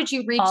 Like, how did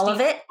you reach all of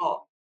it?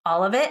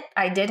 All of it.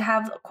 I did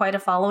have quite a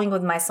following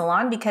with my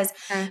salon because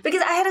I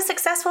had a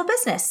successful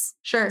business.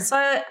 Sure.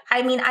 So,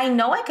 I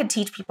know I could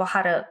teach people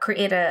how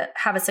to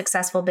have a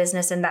successful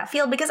business in that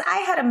field because I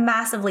had a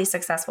massively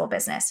successful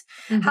business.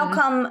 How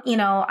come,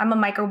 I'm a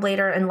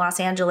microblader in Los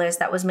Angeles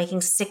that was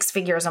making 6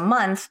 figures a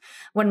month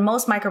when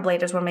most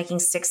microbladers were making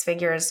 6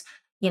 figures,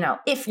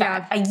 if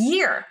that, a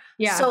year.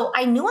 Yeah. So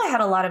I knew I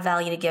had a lot of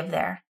value to give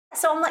there.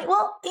 So I'm like,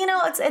 well,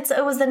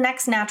 it was the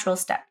next natural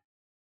step.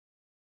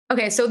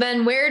 Okay. So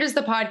then where does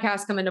the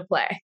podcast come into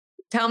play?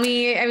 Tell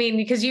me, I mean,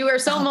 because you are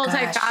so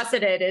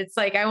multifaceted. It's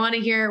like, I want to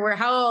hear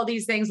how all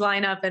these things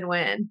line up and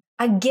when.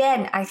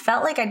 Again, I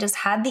felt like I just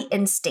had the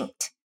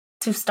instinct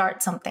to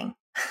start something.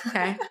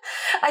 Okay.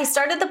 I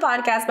started the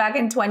podcast back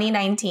in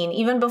 2019,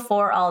 even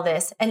before all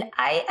this. And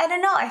I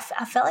don't know, I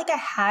felt like I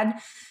had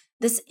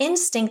this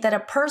instinct that a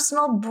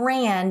personal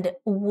brand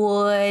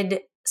would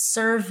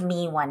serve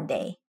me one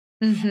day.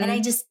 Mm-hmm. And I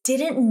just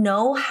didn't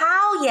know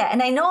how yet.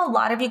 And I know a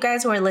lot of you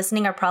guys who are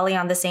listening are probably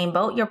on the same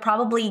boat. You're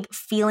probably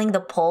feeling the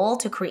pull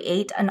to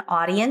create an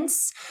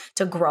audience,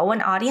 to grow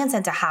an audience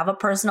and to have a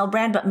personal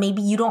brand, but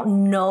maybe you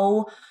don't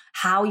know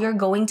how you're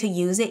going to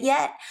use it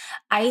yet.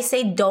 I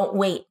say don't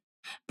wait,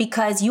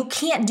 because you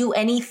can't do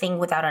anything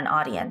without an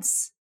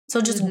audience.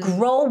 So just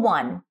grow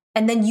one.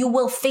 And then you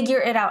will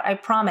figure it out, I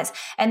promise.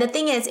 And the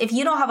thing is, if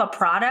you don't have a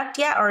product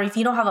yet, or if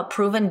you don't have a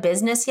proven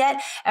business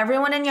yet,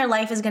 everyone in your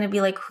life is going to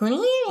be like, who do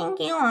you think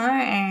you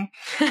are?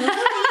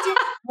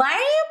 Why are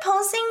you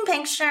posting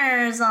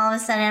pictures all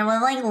of a sudden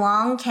with like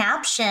long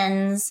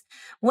captions?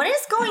 What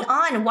is going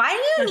on? Why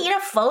do you need a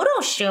photo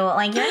shoot?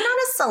 Like, you're not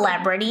a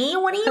celebrity.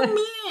 What do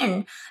you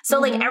mean? So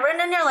like everyone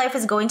in your life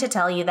is going to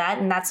tell you that,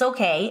 and that's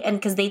okay. And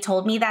because they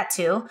told me that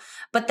too.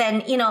 But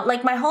then,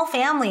 like my whole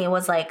family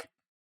was like,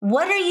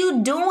 what are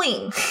you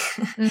doing?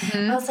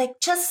 I was like,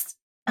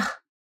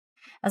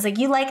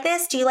 you like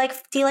this? Do you like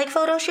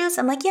photo shoots?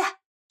 I'm like, yeah,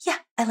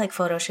 I like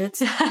photo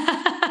shoots. You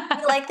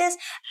like this?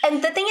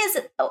 And the thing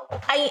is,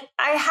 I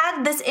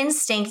had this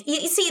instinct.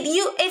 You see,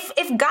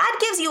 if God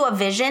gives you a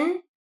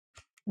vision,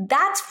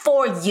 that's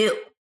for you,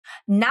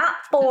 not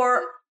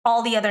for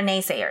all the other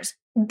naysayers.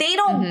 They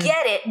don't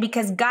get it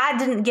because God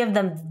didn't give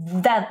them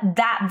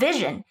that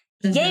vision.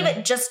 He gave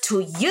it just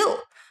to you.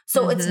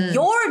 So it's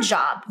your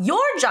job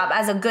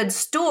as a good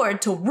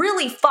steward to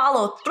really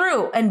follow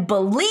through and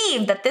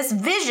believe that this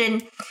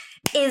vision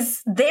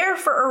is there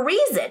for a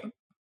reason.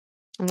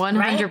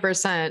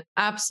 100%. Right?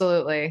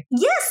 Absolutely.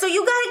 Yes. So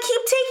you got to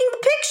keep taking the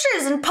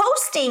pictures and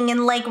posting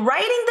and like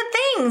writing the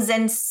things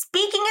and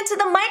speaking into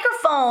the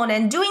microphone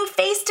and doing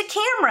face to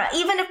camera,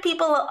 even if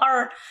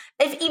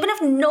even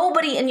if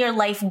nobody in your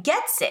life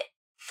gets it.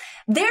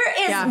 There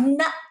is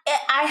not,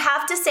 I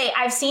have to say,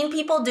 I've seen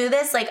people do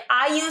this. Like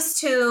I used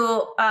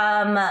to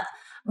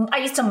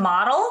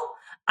model.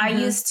 I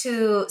used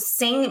to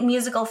sing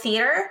musical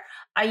theater.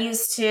 I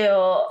used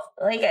to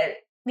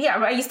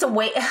I used to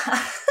wait.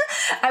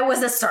 I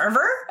was a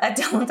server at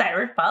Dylan's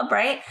Irish Pub,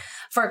 right?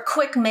 For a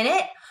quick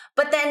minute.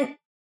 But then,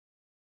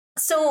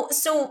 so,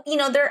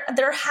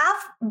 there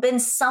have been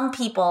some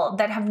people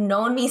that have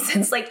known me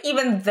since like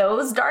even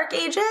those dark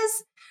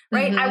ages.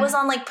 Right. I was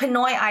on like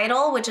Pinoy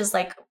Idol, which is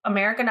like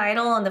American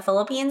Idol in the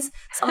Philippines,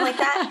 something like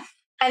that.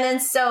 And then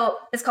so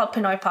it's called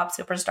Pinoy Pop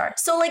Superstar.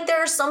 So like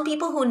there are some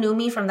people who knew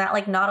me from that,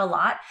 like not a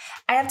lot.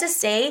 I have to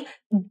say,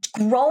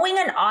 growing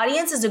an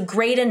audience is a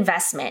great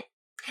investment.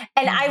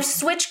 And I've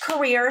switched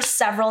careers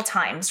several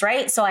times,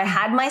 right? So I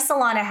had my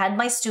salon, I had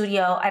my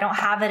studio. I don't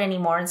have it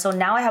anymore. And so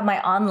now I have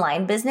my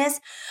online business.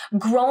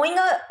 Growing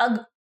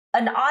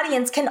an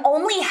audience can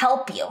only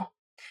help you.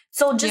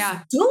 So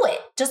just do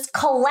it. Just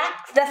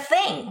collect the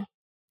thing.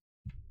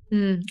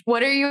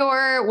 What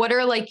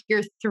are like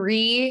your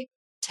 3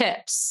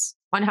 tips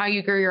on how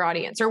you grow your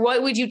audience? Or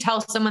what would you tell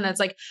someone that's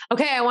like,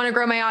 okay, I want to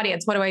grow my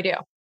audience. What do I do?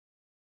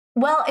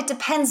 Well, it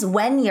depends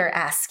when you're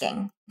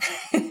asking.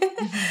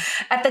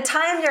 At the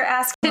time you're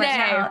asking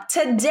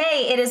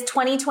today it is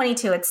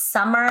 2022. It's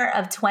summer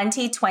of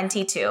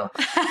 2022.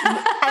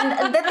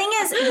 And the thing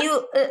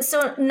is,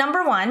 so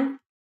number 1,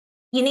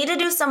 you need to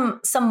do some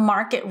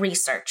market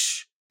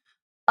research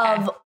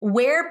of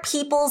where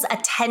people's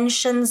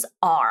attentions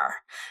are,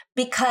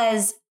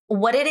 because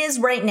what it is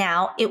right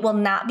now, it will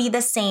not be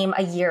the same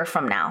a year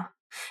from now.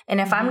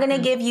 And if I'm going to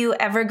give you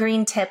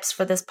evergreen tips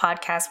for this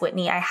podcast,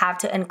 Whitney, I have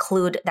to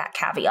include that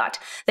caveat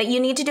that you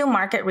need to do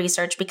market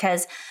research,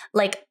 because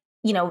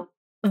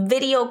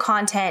video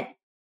content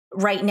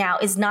right now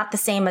is not the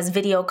same as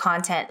video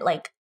content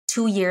like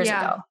 2 years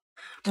ago.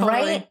 Totally.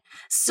 Right?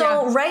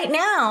 So right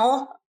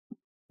now,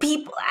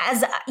 people,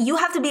 as you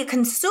have to be a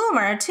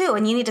consumer too,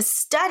 and you need to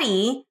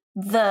study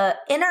the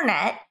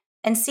internet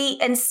and see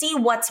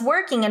what's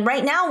working. And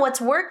right now what's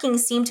working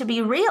seem to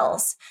be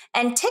Reels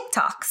and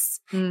TikToks.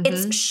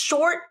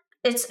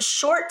 It's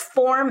short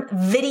form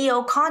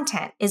video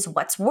content is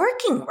what's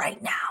working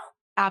right now.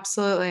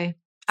 Absolutely.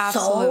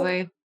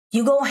 So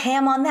you go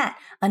ham on that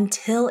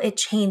until it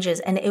changes,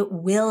 and it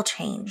will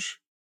change.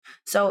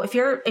 So if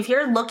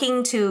you're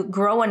looking to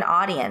grow an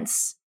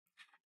audience,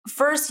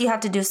 first you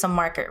have to do some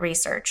market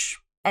research,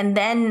 and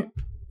then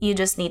you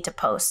just need to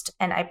post.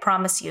 And I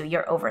promise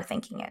you're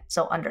overthinking it.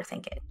 So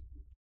underthink it.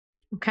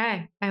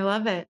 Okay. I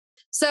love it.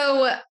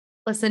 So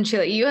listen,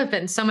 Sheila, you have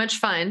been so much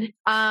fun.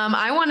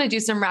 I want to do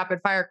some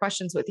rapid fire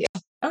questions with you.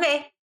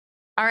 Okay.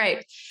 All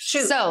right.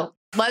 Shoot. So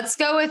let's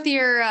go with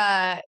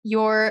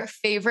your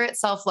favorite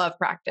self-love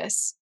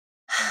practice.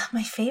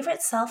 My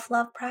favorite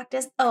self-love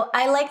practice. Oh,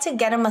 I like to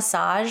get a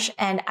massage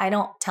and I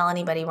don't tell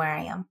anybody where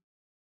I am.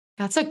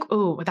 That's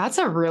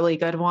a really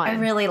good one. I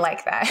really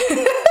like that.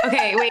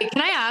 Okay, wait,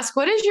 can I ask,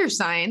 what is your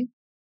sign?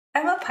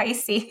 I'm a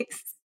Pisces.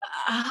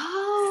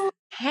 Oh,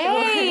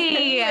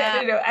 hey.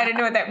 I don't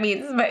know what that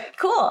means, but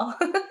cool.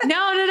 No.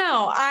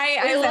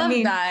 I love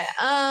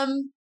that.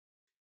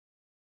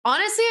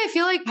 Honestly, I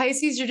feel like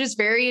Pisces are just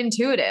very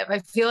intuitive. I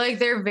feel like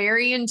they're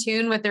very in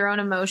tune with their own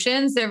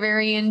emotions. They're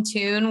very in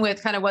tune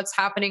with kind of what's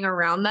happening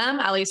around them.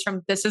 At least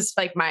this is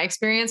like my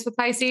experience with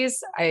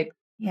Pisces.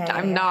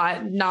 I'm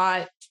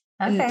not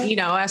okay.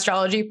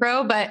 Astrology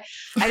pro, but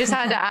I just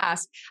had to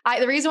ask.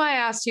 The reason why I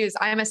asked you is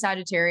I'm a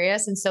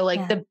Sagittarius. And so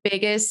like the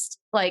biggest,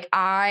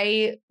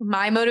 my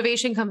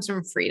motivation comes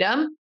from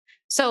freedom.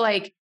 So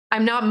like,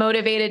 I'm not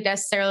motivated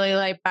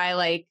necessarily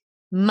by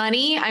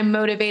money. I'm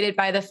motivated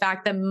by the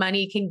fact that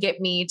money can get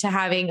me to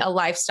having a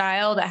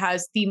lifestyle that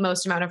has the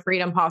most amount of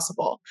freedom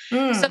possible.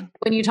 So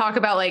when you talk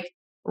about like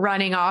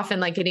running off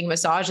and like getting a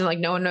massage and like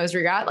no one knows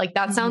where you're at, like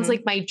that sounds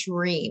like my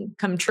dream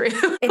come true.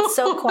 It's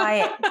so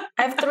quiet.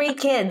 I have 3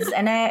 kids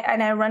and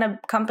I run a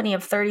company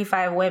of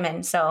 35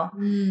 women. So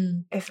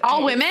Is it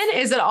all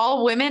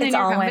women in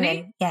your company?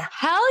 Women. Yeah.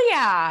 Hell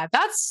yeah.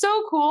 That's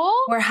so cool.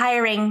 We're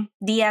hiring.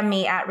 DM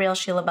me at Real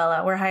Sheila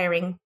Bella. We're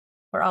hiring.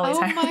 We're always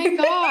hiring.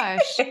 Oh my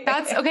gosh.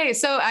 That's okay.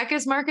 So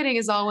Eckes Marketing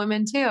is all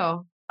women too.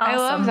 Awesome. I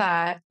love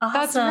that.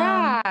 Awesome. That's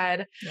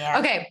rad. Yeah.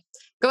 Okay.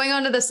 Going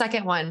on to the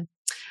second one.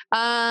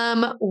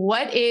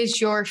 What is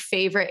your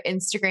favorite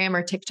Instagram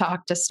or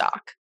TikTok to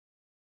stalk?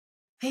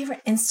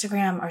 Favorite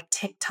Instagram or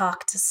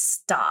TikTok to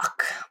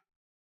stalk?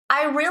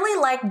 I really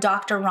like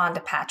Dr.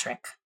 Rhonda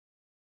Patrick.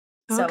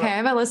 So, okay. I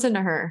haven't listened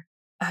to her.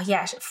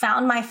 Yeah.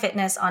 Found My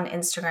Fitness on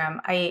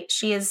Instagram.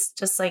 She is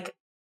just like,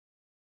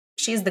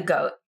 she's the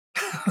GOAT.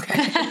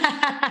 Okay.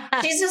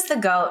 She's just the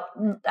GOAT.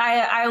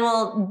 I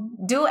will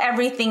do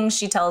everything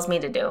she tells me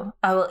to do.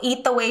 I will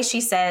eat the way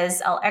she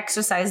says. I'll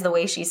exercise the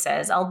way she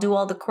says. I'll take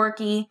all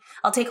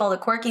the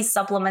quirky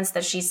supplements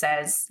that she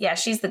says. Yeah,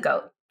 she's the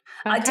GOAT.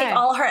 Okay. I take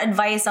all her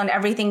advice on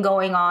everything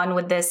going on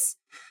with this,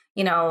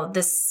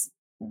 this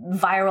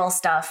viral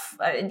stuff.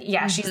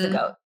 Yeah, she's the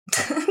GOAT.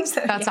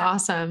 So, that's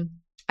awesome.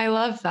 I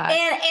love that.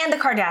 And the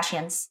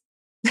Kardashians.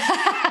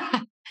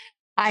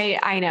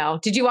 I know.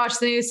 Did you watch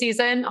the new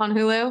season on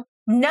Hulu?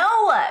 No.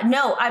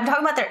 I'm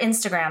talking about their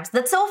Instagrams.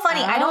 That's so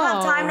funny. I don't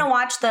have time to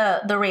watch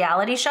the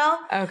reality show.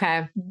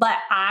 Okay. But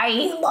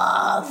I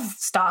love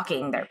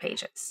stalking their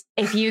pages.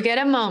 If you get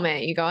a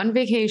moment, you go on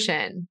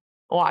vacation,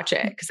 watch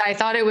it. Because I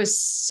thought it was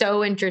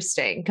so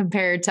interesting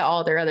compared to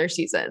all their other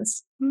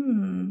seasons.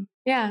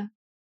 Yeah.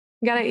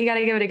 You gotta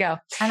give it a go.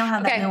 I don't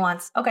have that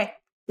nuance. Okay.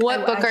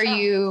 What book are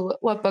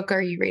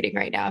you reading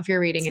right now, if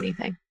you're reading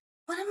anything?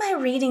 What am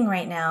I reading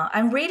right now?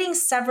 I'm reading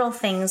several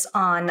things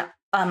on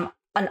an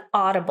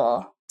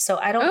Audible. So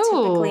I don't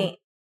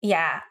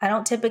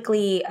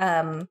typically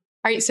All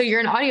right, so you're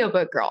an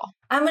audiobook girl.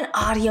 I'm an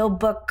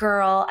audiobook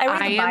girl. I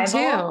read the Bible.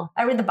 Too.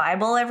 I read the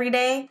Bible every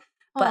day.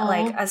 But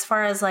like as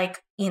far as I'm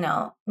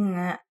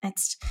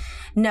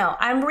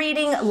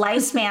reading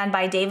Lifespan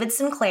by David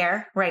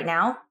Sinclair right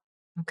now.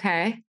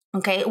 Okay,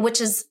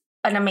 which is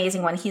an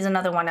amazing one. He's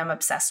another one I'm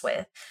obsessed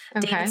with.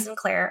 Okay. David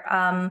Sinclair.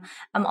 I'm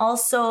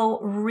also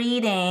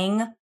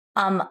reading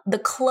The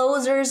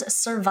Closer's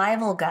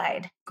Survival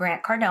Guide,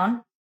 Grant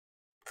Cardone,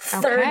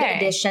 3rd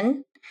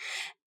edition,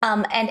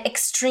 and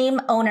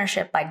Extreme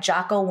Ownership by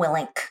Jocko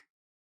Willink.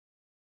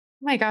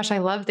 Oh my gosh, I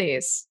love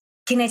these.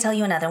 Can I tell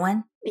you another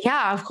one?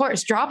 Yeah, of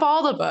course. Drop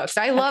all the books.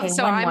 I'm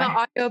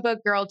an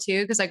audiobook girl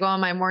too, because I go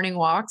on my morning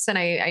walks and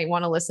I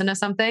want to listen to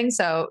something.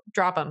 So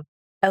drop them.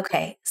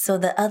 Okay, so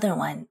the other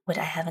one, which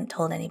I haven't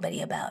told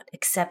anybody about,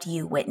 except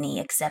you,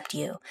 Whitney, except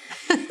you,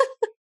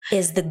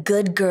 is The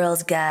Good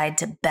Girl's Guide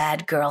to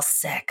Bad Girl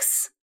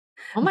Sex.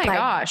 Oh my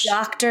gosh.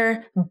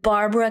 Dr.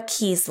 Barbara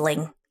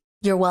Kiesling.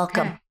 You're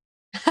welcome.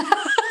 Okay.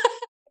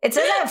 It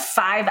says I have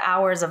 5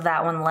 hours of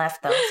that one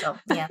left, though, so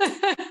yeah.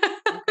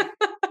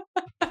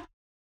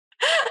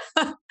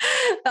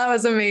 That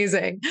was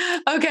amazing.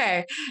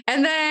 Okay,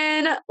 and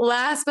then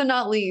last but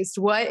not least,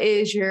 what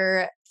is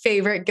your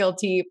favorite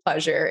guilty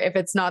pleasure if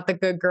it's not The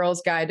Good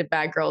Girl's Guide to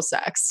Bad Girl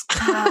Sex?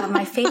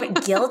 My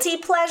favorite guilty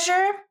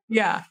pleasure?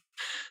 Yeah.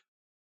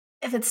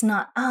 If it's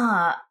not,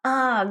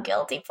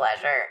 guilty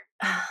pleasure.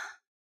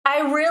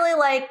 I really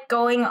like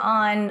going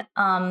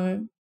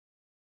on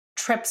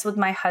trips with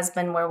my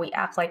husband where we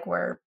act like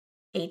we're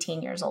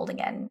 18 years old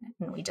again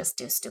and we just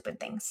do stupid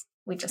things.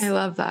 I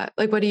love that.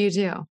 Like, what do you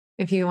do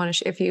if you want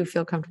to, if you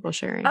feel comfortable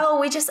sharing? Oh,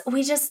 we just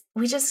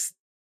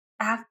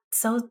act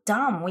so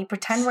dumb. We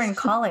pretend we're in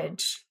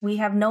college. We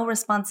have no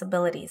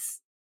responsibilities.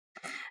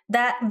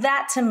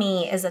 That to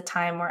me is a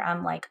time where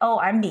I'm like, oh,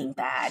 I'm being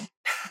bad,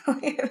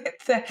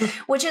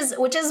 which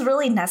is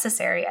really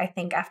necessary, I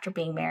think, after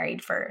being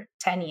married for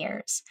 10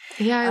 years.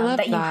 Yeah, I love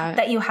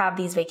that you have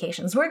these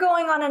vacations. We're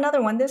going on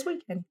another one this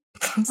weekend.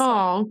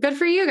 Oh, good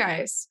for you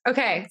guys.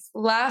 Okay,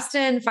 last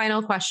and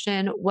final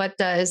question. What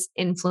does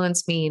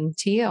influence mean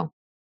to you?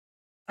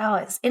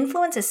 Oh,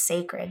 influence is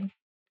sacred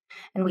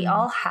and we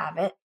all have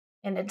it.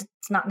 and it's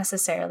not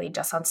necessarily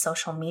just on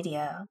social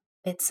media.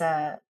 It's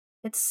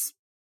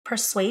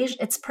persuasion.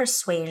 It's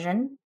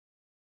persuasion.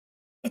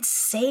 It's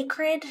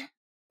sacred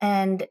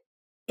and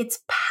it's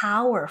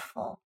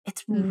powerful.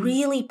 It's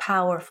really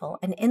powerful.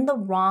 And in the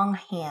wrong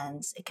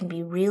hands, it can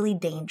be really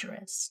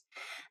dangerous.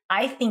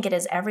 I think it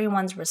is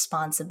everyone's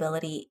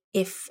responsibility,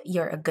 if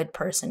you're a good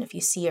person, if you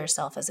see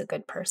yourself as a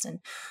good person,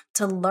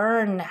 to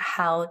learn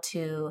how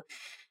to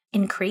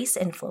increase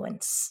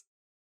influence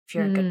if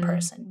you're a good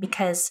person,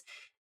 because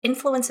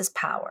influence is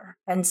power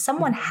and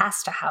someone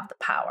has to have the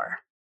power,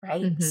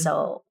 right?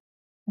 So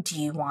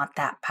do you want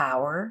that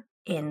power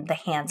in the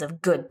hands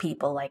of good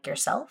people like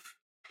yourself?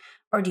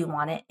 Or do you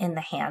want it in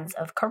the hands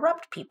of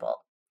corrupt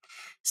people?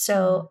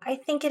 So I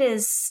think it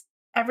is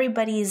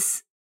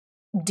everybody's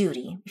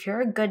duty, if you're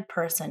a good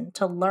person,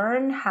 to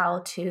learn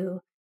how to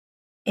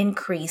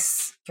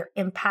increase your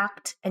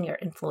impact and your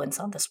influence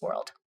on this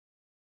world.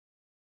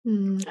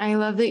 I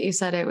love that you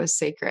said it was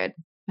sacred.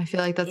 I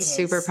feel like that's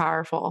super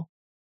powerful.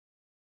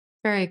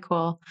 Very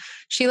cool.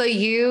 Sheila,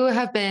 you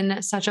have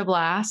been such a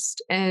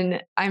blast,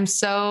 and I'm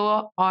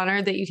so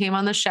honored that you came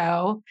on the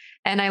show,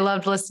 and I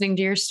loved listening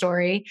to your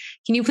story.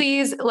 Can you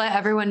please let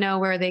everyone know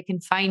where they can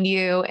find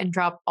you and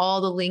drop all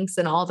the links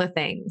and all the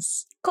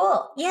things?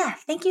 Cool. Yeah.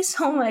 Thank you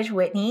so much,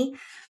 Whitney.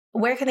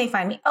 Where can they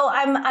find me? Oh,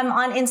 I'm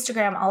on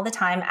Instagram all the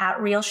time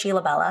at Real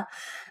Sheila Bella.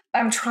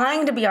 I'm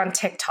trying to be on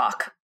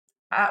TikTok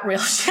at Real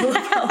Sheila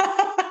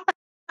Bella,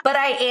 but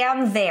I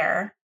am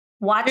there.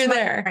 Watch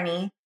my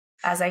journey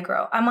as I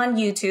grow. I'm on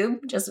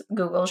YouTube. Just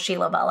Google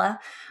Sheila Bella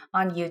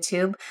on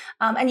YouTube.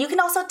 And you can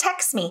also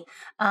text me.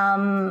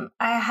 I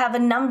have a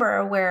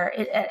number where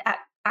it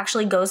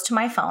actually goes to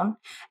my phone.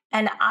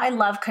 And I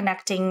love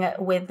connecting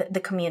with the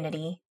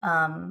community.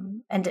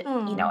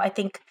 I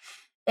think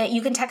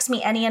you can text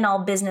me any and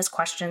all business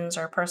questions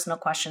or personal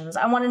questions.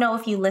 I want to know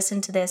if you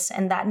listen to this,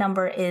 and that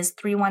number is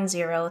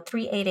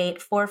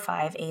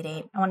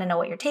 310-388-4588. I want to know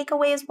what your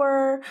takeaways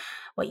were,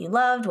 what you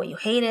loved, what you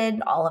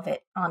hated, all of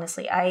it.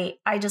 Honestly, I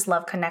just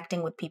love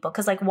connecting with people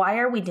because, like, why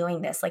are we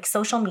doing this? Like,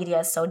 social media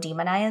is so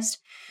demonized,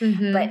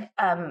 but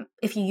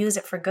if you use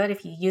it for good,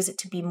 if you use it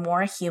to be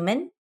more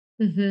human,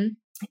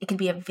 it can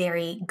be a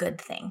very good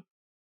thing.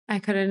 I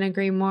couldn't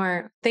agree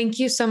more. Thank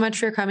you so much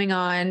for coming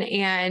on.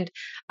 And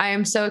I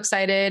am so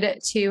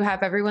excited to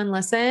have everyone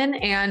listen.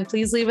 And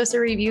please leave us a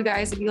review,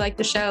 guys. If you like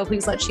the show,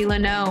 please let Sheila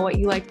know what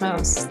you liked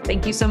most.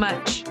 Thank you so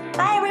much.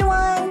 Bye,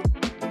 everyone.